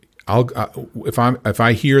if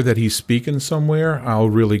I hear that he's speaking somewhere, I'll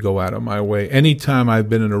really go out of my way. Anytime I've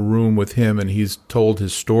been in a room with him and he's told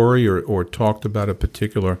his story or talked about a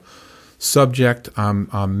particular subject,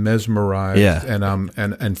 I'm mesmerized,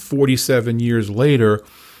 and 47 years later,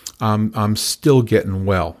 I'm still getting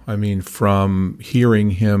well. I mean, from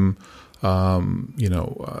hearing him,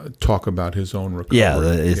 talk about his own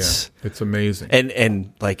recovery. It's amazing.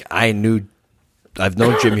 And like I've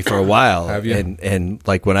known Jimmy for a while. Have you? And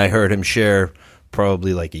like when I heard him share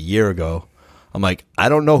probably like a year ago, I'm like, I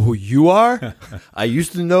don't know who you are. I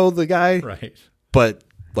used to know the guy, right? But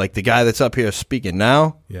like the guy that's up here speaking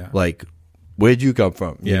now, like where'd you come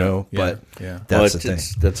from? You know, but that's the thing.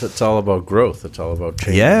 It's all about growth. It's all about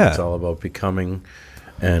change. It's all about becoming,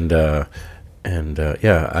 and I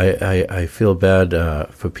feel bad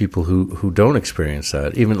for people who don't experience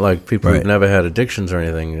that. Even like people who've never had addictions or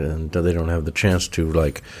anything, and they don't have the chance to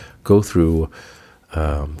like go through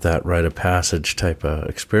that rite of passage type of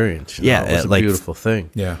experience. It's a beautiful thing.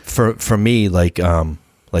 Yeah, for me, like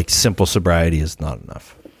simple sobriety is not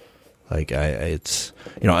enough. Like it's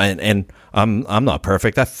and I'm not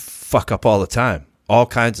perfect. I fuck up all the time, all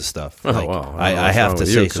kinds of stuff. Oh, like, wow. I have to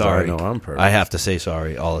say sorry. I know I'm perfect. I have to say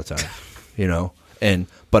sorry all the time.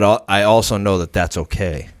 But I also know that that's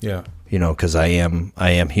okay. Yeah. Because I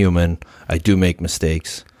am human. I do make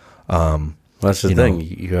mistakes. That's the thing.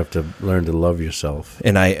 You have to learn to love yourself,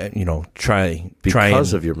 and I try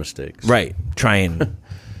because of your mistakes. Right. Try and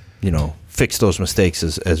fix those mistakes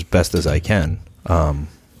as best as I can.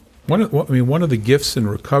 One of the gifts in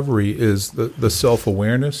recovery is the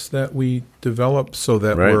self-awareness that we develop, so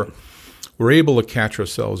that we're able to catch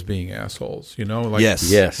ourselves being assholes.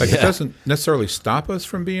 Yes. Like it doesn't necessarily stop us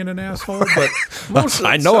from being an asshole, but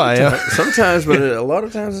I know I am sometimes, but a lot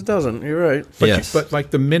of times it doesn't. You're right. But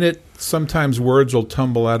like the minute sometimes words will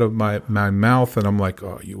tumble out of my mouth, and I'm like,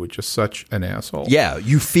 oh, you were just such an asshole. Yeah,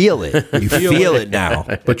 you feel it. You feel it now.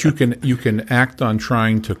 But you can act on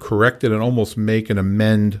trying to correct it and almost make an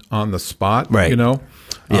amend on the spot. Right.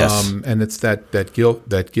 Yes. And it's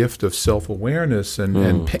that gift of self-awareness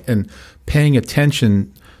and paying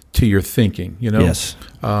attention to your thinking. Yes.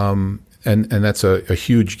 And that's a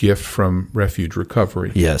huge gift from Refuge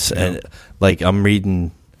Recovery. Yes, and like I'm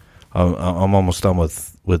reading, I'm almost done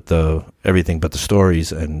with the everything but the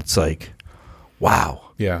stories, and it's like,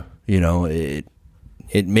 wow. Yeah. It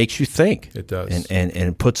makes you think. It does. And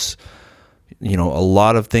it puts, a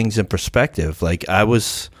lot of things in perspective. Like I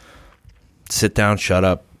was, sit down, shut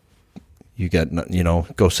up. You got,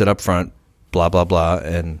 go sit up front, blah, blah, blah.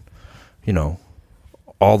 And,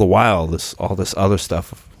 all the while, all this other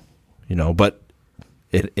stuff, but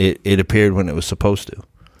it appeared when it was supposed to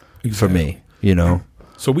for me,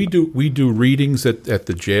 So we do readings at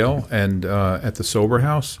the jail and at the sober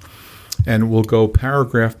house, and we'll go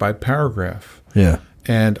paragraph by paragraph. Yeah.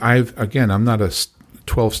 And I'm not a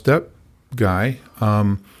 12-step guy,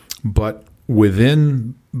 but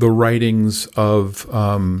within the writings of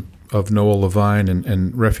Noah Levine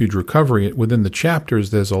and Refuge Recovery, within the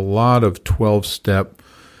chapters, there's a lot of 12-step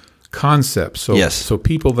concepts. So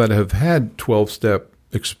people that have had 12-step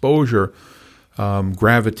exposure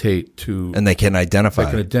gravitate to, and they can identify.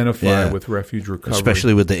 With Refuge Recovery,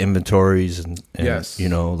 especially with the inventories and yes,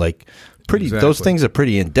 like pretty. Exactly. Those things are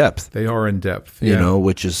pretty in depth. They are in depth,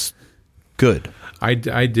 which is good. I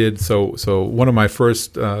did so. One of my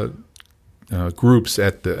first groups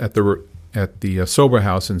at the sober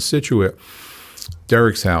house in Scituate,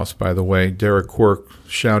 Derek's house, by the way, Derek Quirk.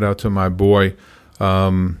 Shout out to my boy.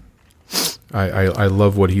 I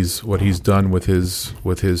love what he's done with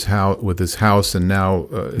his house, and now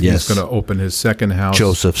he's going to open his second house,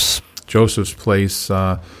 Joseph's Place.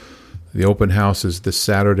 The open house is this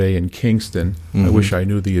Saturday in Kingston. Mm-hmm. I wish I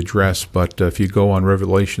knew the address, but if you go on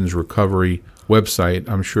Revelations Recovery website,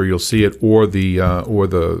 I'm sure you'll see it, or the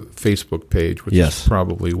Facebook page, which is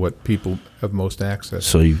probably what people have most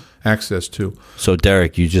access to. So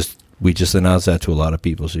Derek, we just announced that to a lot of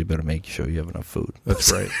people, so you better make sure you have enough food.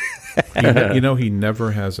 That's right. He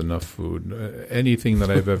never has enough food. Anything that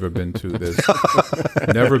I've ever been to, there's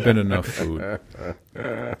never been enough food.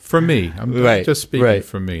 For me. I'm just speaking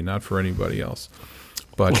for me, not for anybody else.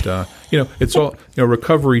 But, it's all,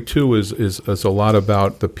 recovery, too, is a lot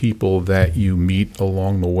about the people that you meet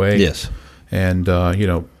along the way. Yes. And,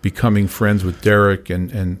 becoming friends with Derek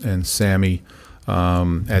and Sammy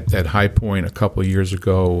at High Point a couple of years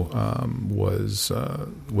ago was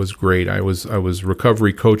great. I was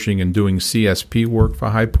recovery coaching and doing CSP work for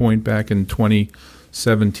High Point back in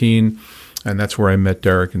 2017, and that's where I met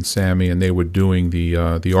Derek and Sammy, and they were doing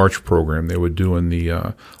the Arch program. They were doing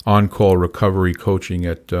the on-call recovery coaching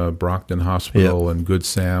at Brockton Hospital and Good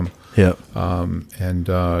Sam. Yeah, and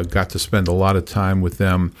got to spend a lot of time with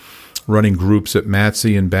them, running groups at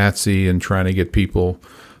Matsy and Batsy and trying to get people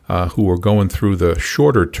who are going through the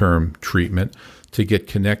shorter-term treatment to get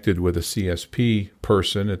connected with a CSP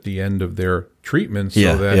person at the end of their treatment, so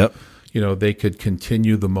Yeah, that yep. They could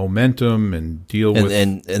continue the momentum and deal with.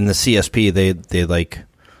 And the CSP, they like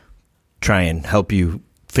try and help you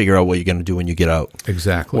figure out what you're going to do when you get out.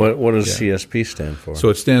 Exactly. What does CSP stand for? So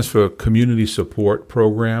it stands for Community Support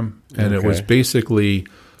Program, and it was basically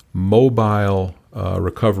mobile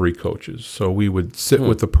recovery coaches. So we would sit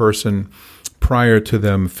with the person prior to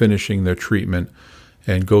them finishing their treatment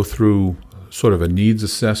and go through sort of a needs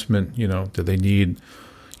assessment. Do they need,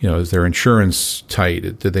 is their insurance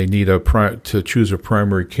tight? Do they need to choose a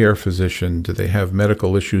primary care physician? Do they have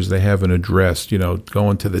medical issues they haven't addressed?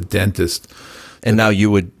 Going to the dentist. And now you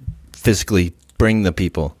would physically bring the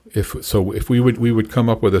people. If we would come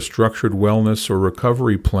up with a structured wellness or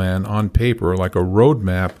recovery plan on paper, like a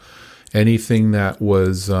roadmap, anything that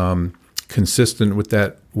was consistent with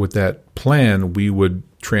that plan, we would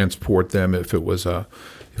transport them. If it was a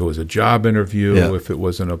job interview, if it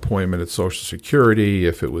was an appointment at Social Security,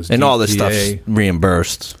 if it was and DTA, all this stuff's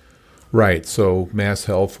reimbursed. Right. So Mass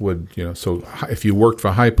Health would, so if you worked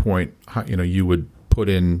for High Point, you would put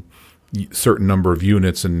in certain number of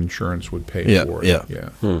units and insurance would pay for it.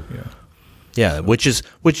 Yeah, which is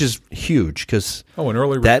huge because in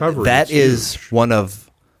early recovery that is huge. One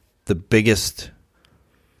of the biggest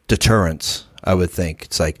deterrents, I would think.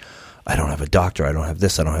 It's like, I don't have a doctor, I don't have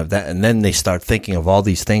this, I don't have that, and then they start thinking of all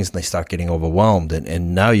these things and they start getting overwhelmed,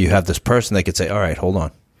 and now you have this person that could say, all right, hold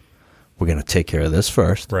on, we're going to take care of this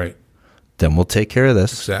first, right? Then we'll take care of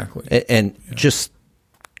this, exactly, and just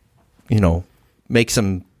make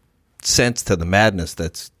some sense to the madness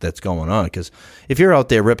that's going on. Because if you're out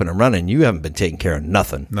there ripping and running, you haven't been taking care of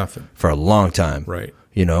nothing for a long time, right?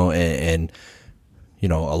 And a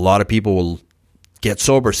lot of people will get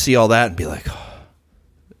sober, see all that, and be like, oh,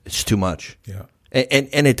 it's too much. Yeah,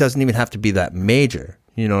 and it doesn't even have to be that major.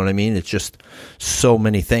 You know what I mean? It's just so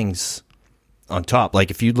many things on top. Like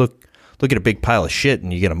if you look at a big pile of shit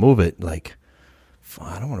and you got to move it, like,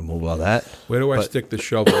 I don't want to move all that. Where do I stick the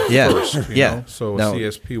shovel first? So now, a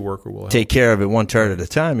CSP worker will help. Take care of it one turn at a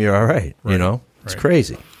time. You're all right. It's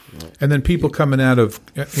crazy. And then people coming out of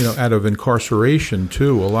incarceration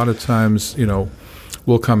too. A lot of times,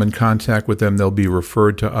 we'll come in contact with them. They'll be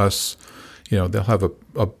referred to us. They'll have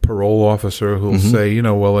a parole officer who'll say,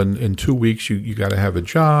 well, in 2 weeks you got to have a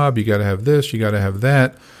job. You got to have this. You got to have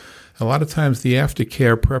that. A lot of times the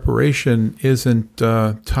aftercare preparation isn't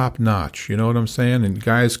top notch. You know what I'm saying? And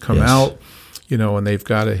guys come out, and they've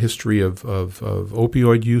got a history of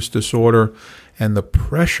opioid use disorder, and the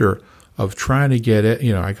pressure of trying to get it.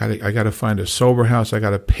 I got to find a sober house. I got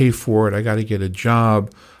to pay for it. I got to get a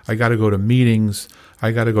job. I got to go to meetings.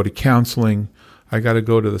 I got to go to counseling. I got to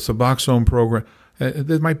go to the Suboxone program.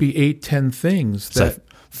 There might be 8-10 things that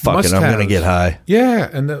fuck it, I'm going to get high. Yeah,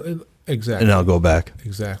 and exactly. And I'll go back.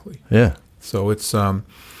 Exactly. Yeah. So it's tough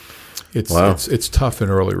in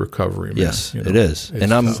early recovery. Man. Yes, it is.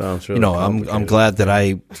 And I'm I'm glad that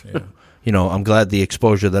I'm glad the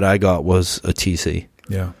exposure that I got was a TC.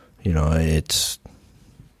 Yeah. It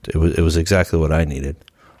was exactly what I needed.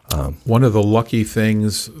 One of the lucky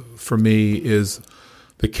things for me is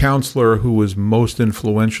the counselor who was most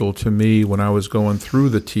influential to me when I was going through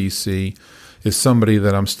the TC is somebody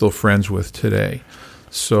that I'm still friends with today.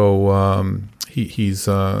 So his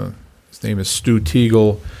name is Stu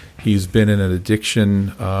Teagle. He's been an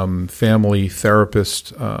addiction family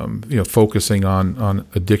therapist, focusing on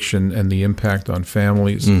addiction and the impact on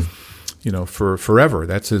families, for forever.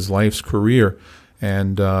 That's his life's career.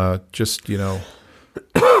 And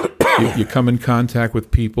you come in contact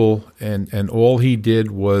with people, and all he did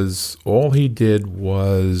was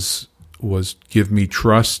give me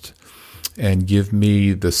trust and give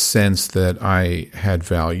me the sense that I had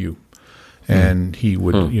value. And he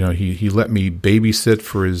would, he let me babysit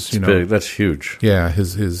for his, big. That's huge. Yeah,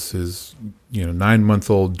 his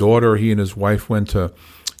 9-month-old daughter. He and his wife went to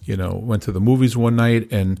the movies one night,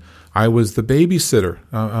 and I was the babysitter.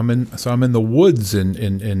 I'm in the woods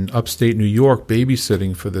in upstate New York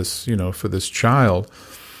babysitting for this child,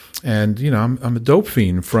 and I'm a dope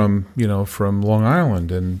fiend from Long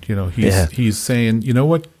Island, and he's saying, you know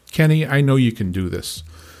what, Kenny, I know you can do this.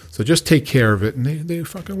 So just take care of it. And they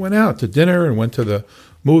fucking went out to dinner and went to the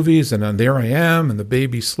movies, and then there I am, and the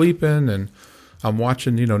baby's sleeping, and I'm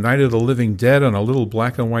watching, Night of the Living Dead on a little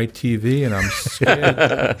black and white TV, and I'm scared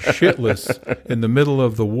shitless in the middle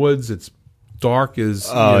of the woods. It's dark as,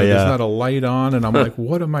 there's not a light on, and I'm like,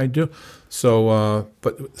 what am I doing? So,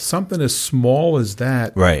 but something as small as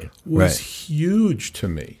that was huge to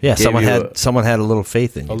me. Yeah, someone had a little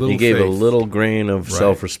faith in you. He gave a little grain of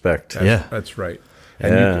self-respect. That's right.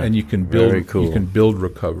 And you can build Very cool. you can build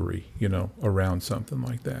recovery, around something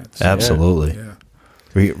like that. So, Absolutely. Yeah.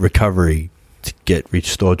 Recovery to get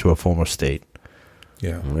restored to a former state.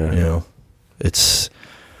 Yeah. It's.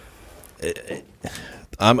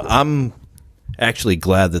 I'm actually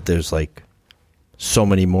glad that there's like so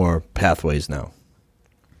many more pathways now.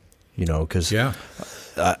 Because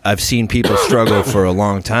I've seen people struggle for a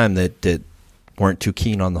long time that weren't too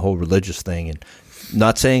keen on the whole religious thing, and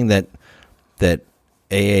not saying that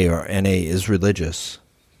AA or NA is religious,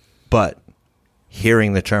 but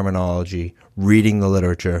hearing the terminology, reading the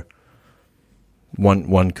literature,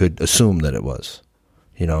 one could assume that it was.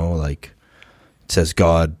 Like it says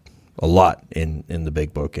God a lot in the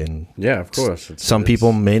big book, and yeah, of course. Some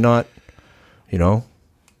people may not,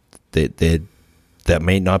 that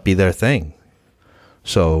may not be their thing.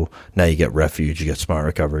 So now you get Refuge, you get Smart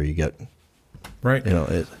Recovery, you get right.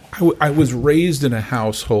 I was raised in a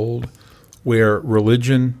household where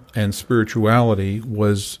religion and spirituality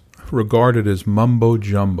was regarded as mumbo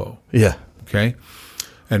jumbo. Yeah. Okay.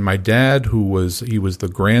 And my dad, he was the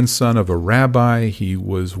grandson of a rabbi. He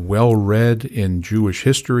was well read in Jewish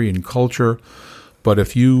history and culture. But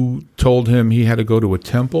if you told him he had to go to a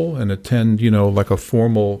temple and attend, like a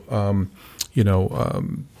formal,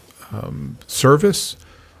 service,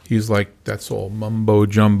 he's like, that's all mumbo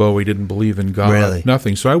jumbo. He didn't believe in God. Really?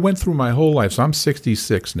 Nothing. So I went through my whole life. So I'm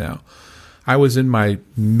 66 now. I was in my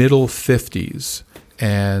middle 50s,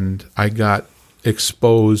 and I got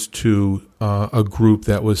exposed to a group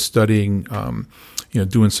that was studying,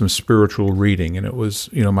 doing some spiritual reading. And it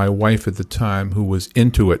was, my wife at the time who was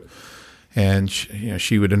into it. And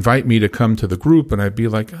she would invite me to come to the group, and I'd be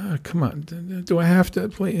like, come on, do I have to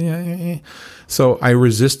play? So I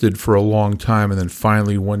resisted for a long time, and then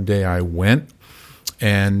finally one day I went.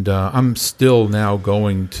 And I'm still now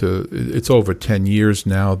going to, it's over 10 years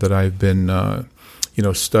now that I've been,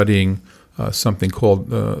 studying something called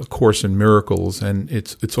Course in Miracles, and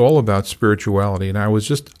it's all about spirituality. And I was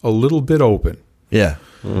just a little bit open. Yeah.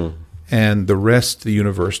 Mm. And the rest the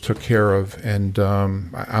universe took care of. And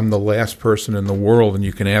I'm the last person in the world, and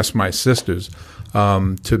you can ask my sisters,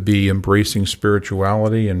 to be embracing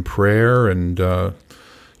spirituality and prayer and,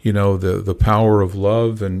 the power of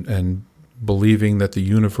love and believing that the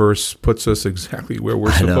universe puts us exactly where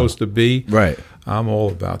we're supposed to be. Right. I'm all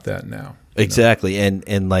about that now. Exactly.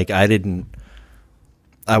 And like I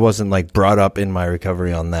wasn't like brought up in my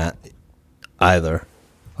recovery on that either.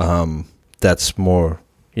 That's more,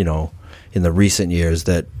 in the recent years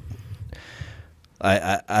that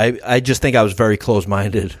I just think I was very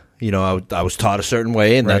close-minded. I was taught a certain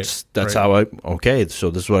way, and right. that's how so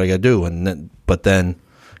this is what I got to do. But then,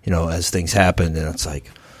 as things happen, and it's like,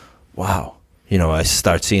 wow, I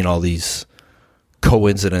start seeing all these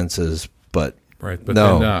coincidences, but right, but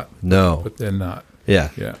no, they're not. No, but they're not. Yeah,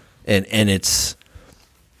 yeah, and it's,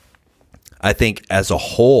 I think as a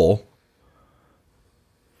whole,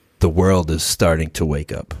 the world is starting to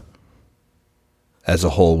wake up. As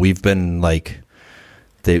a whole, we've been like,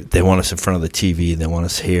 they want us in front of the TV, they want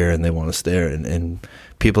us here, and they want us there, and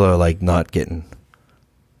people are like not getting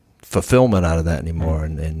fulfillment out of that anymore,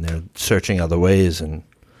 and they're searching other ways and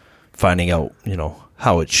finding out,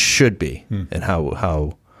 how it should be, and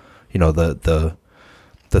how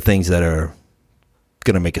the things that are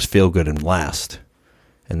going to make us feel good and last,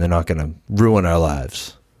 and they're not going to ruin our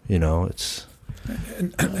lives. It's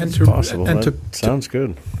and to, possible. And sounds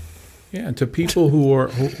good. Yeah, and to people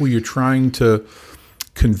who you're trying to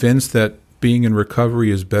convince that being in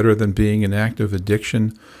recovery is better than being in active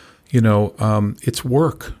addiction, it's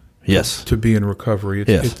work. Yes. To be in recovery.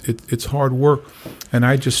 It's hard work. And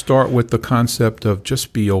I just start with the concept of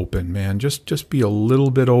just be open, man. Just be a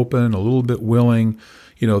little bit open, a little bit willing.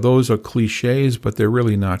 Those are cliches, but they're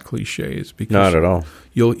really not cliches, because not at all.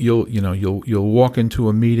 You'll walk into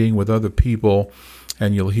a meeting with other people,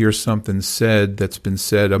 and you'll hear something said that's been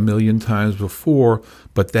said a million times before,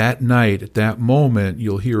 but that night, at that moment,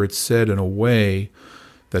 you'll hear it said in a way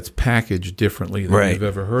that's packaged differently than you've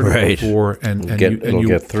ever heard it before, and it'll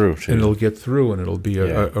get through, and it'll get through, and it'll be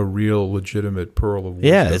a real legitimate pearl of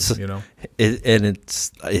wisdom. Yeah,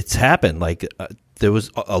 it's happened. Like there was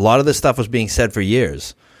a lot of this stuff was being said for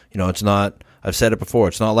years. It's not. I've said it before.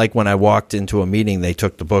 It's not like when I walked into a meeting, they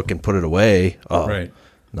took the book and put it away. Oh, right.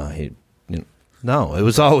 No, it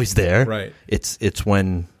was always there. Right. It's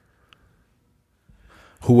when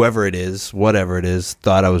whoever it is, whatever it is,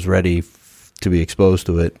 thought I was ready to be exposed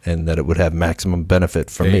to it, and that it would have maximum benefit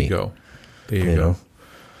for me. There you go.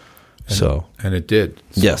 And it did.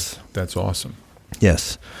 So yes. That's awesome.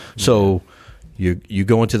 Yes. So you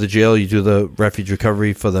go into the jail, you do the refuge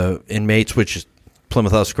recovery for the inmates, which is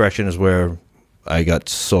Plymouth House Correction is where I got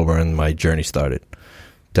sober and my journey started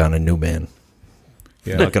down in New Man.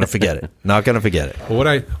 Yeah. Not going to forget it. Not going to forget it.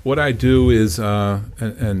 Well, what I do is,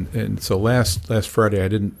 and so last Friday I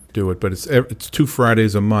didn't do it, but it's 2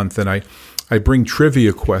 Fridays a month, and I bring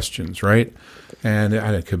trivia questions, right? And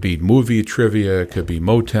it could be movie trivia, it could be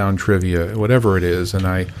Motown trivia, whatever it is,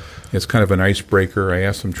 and it's kind of an icebreaker. I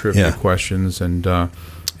ask them trivia questions, and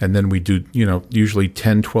then we do, usually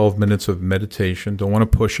 10, 12 minutes of meditation. Don't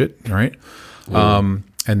want to push it, right?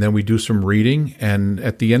 And then we do some reading, and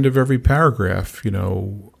at the end of every paragraph,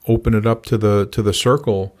 open it up to the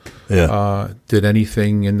circle. Yeah. Did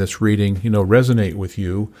anything in this reading, resonate with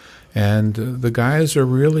you? And the guys are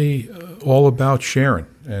really all about sharing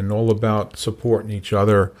and all about supporting each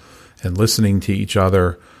other and listening to each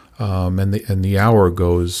other. And the hour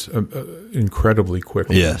goes incredibly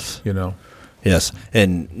quickly. Yes. Yes,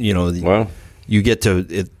 and wow. You get to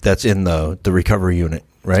it. That's in the recovery unit.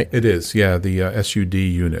 Right? It is, yeah, the SUD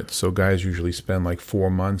unit. So guys usually spend like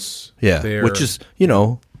 4 months there. Which is,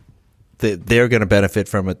 they're going to benefit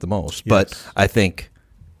from it the most. Yes. But I think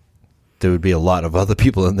there would be a lot of other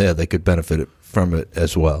people in there that could benefit from it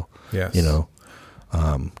as well. Yes.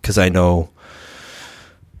 Because I know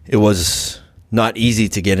it was not easy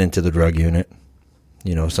to get into the drug unit.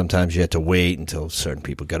 Sometimes you had to wait until certain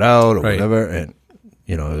people got out or whatever. And,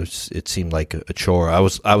 it seemed like a chore. I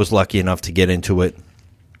was lucky enough to get into it.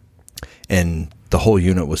 And the whole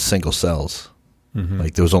unit was single cells. Mm-hmm.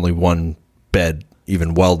 Like there was only one bed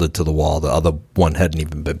even welded to the wall. The other one hadn't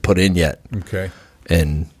even been put in yet. Okay.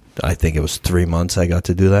 And I think it was 3 months I got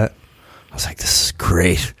to do that. I was like, this is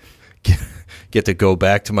great. Get to go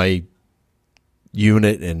back to my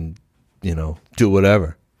unit and, do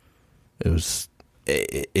whatever.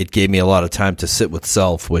 It gave me a lot of time to sit with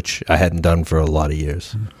self, which I hadn't done for a lot of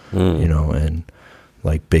years. Mm. And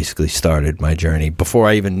like basically started my journey before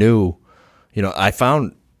I even knew. I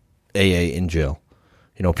found AA in jail.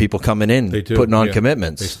 People coming in, putting on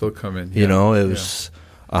commitments. They still come in. It was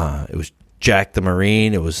Jack the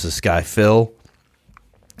Marine. It was this guy Phil.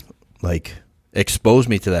 Like exposed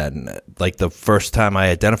me to that, and like the first time I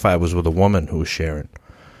identified was with a woman who was sharing.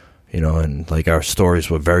 And like our stories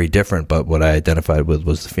were very different, but what I identified with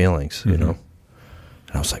was the feelings. And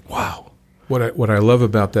I was like, wow. What I love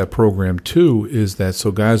about that program too is that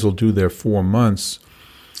so guys will do their 4 months.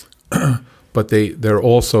 But they're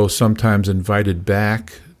also sometimes invited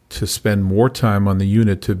back to spend more time on the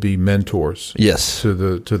unit to be mentors. Yes. To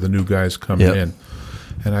the new guys coming in.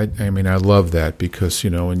 And I love that because you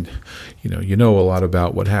know a lot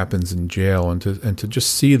about what happens in jail and to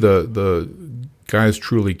just see the guys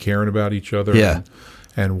truly caring about each other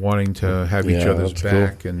and wanting to have each other's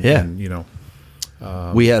back cool. and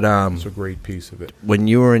we had it's a great piece of it. When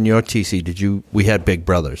you were in your TC, we had big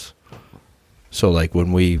brothers. So, like,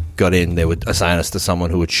 when we got in, they would assign us to someone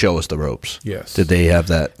who would show us the ropes. Yes. Did they have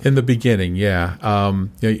that? In the beginning, yeah.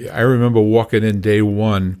 I remember walking in day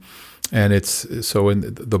one, and it's so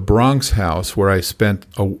in the Bronx house where I spent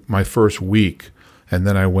my first week, and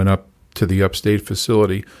then I went up to the upstate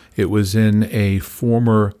facility. It was in a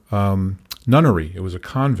former nunnery. It was a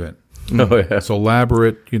convent. Oh, yeah. It's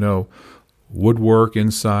elaborate, woodwork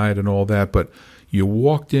inside and all that, but you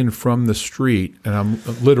walked in from the street, and I'm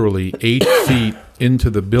literally 8 feet into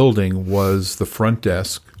the building was the front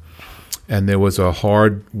desk, and there was a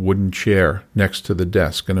hard wooden chair next to the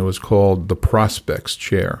desk, and it was called the prospects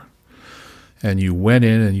chair. And you went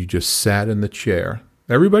in and you just sat in the chair.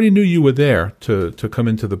 Everybody knew you were there to come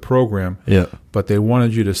into the program, but they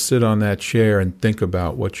wanted you to sit on that chair and think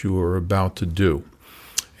about what you were about to do.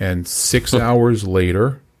 And 6 hours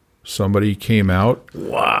later, somebody came out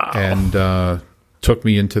and took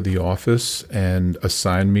me into the office and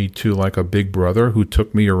assigned me to like a big brother who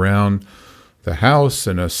took me around the house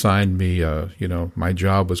and assigned me, my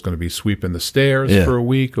job was going to be sweeping the stairs for a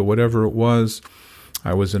week or whatever it was.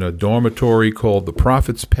 I was in a dormitory called the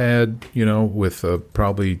Prophet's Pad, with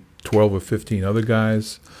probably 12 or 15 other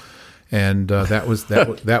guys. And that was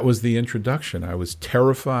the introduction. I was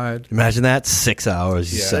terrified. Imagine that, 6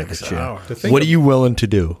 hours. You sat in the chair. What are you willing to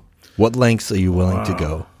do? What lengths are you willing to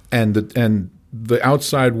go? And the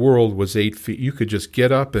outside world was 8 feet. You could just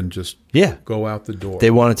get up and just go out the door. They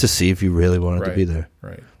wanted to see if you really wanted to be there.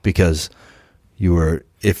 Right. Because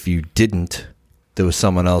if you didn't, there was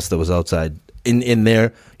someone else that was outside in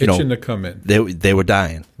there. Itching to come in. They were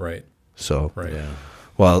dying. Right. So, yeah.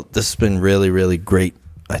 Well, this has been really, really great,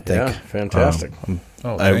 I think. Yeah, fantastic.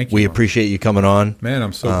 Thank you. We appreciate you coming on. Man,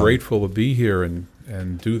 I'm so grateful to be here and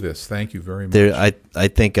and do this. Thank you very much. I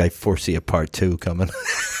think I foresee a part 2 coming.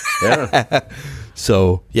 Yeah.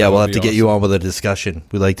 So, we'll have to get you on with a discussion.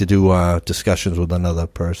 We like to do discussions with another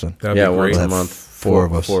person. That'd be great. Once a month. Four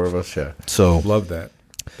of us. Four of us, yeah. So, love that.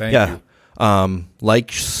 Thank you.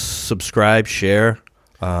 Like, subscribe, share.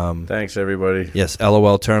 Thanks, everybody. Yes,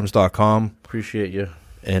 lolterms.com. Appreciate you.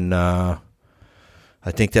 And I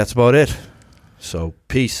think that's about it. So,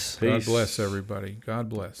 peace. God bless everybody. God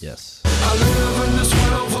bless. Yes. I live in this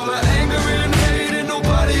world full of anger and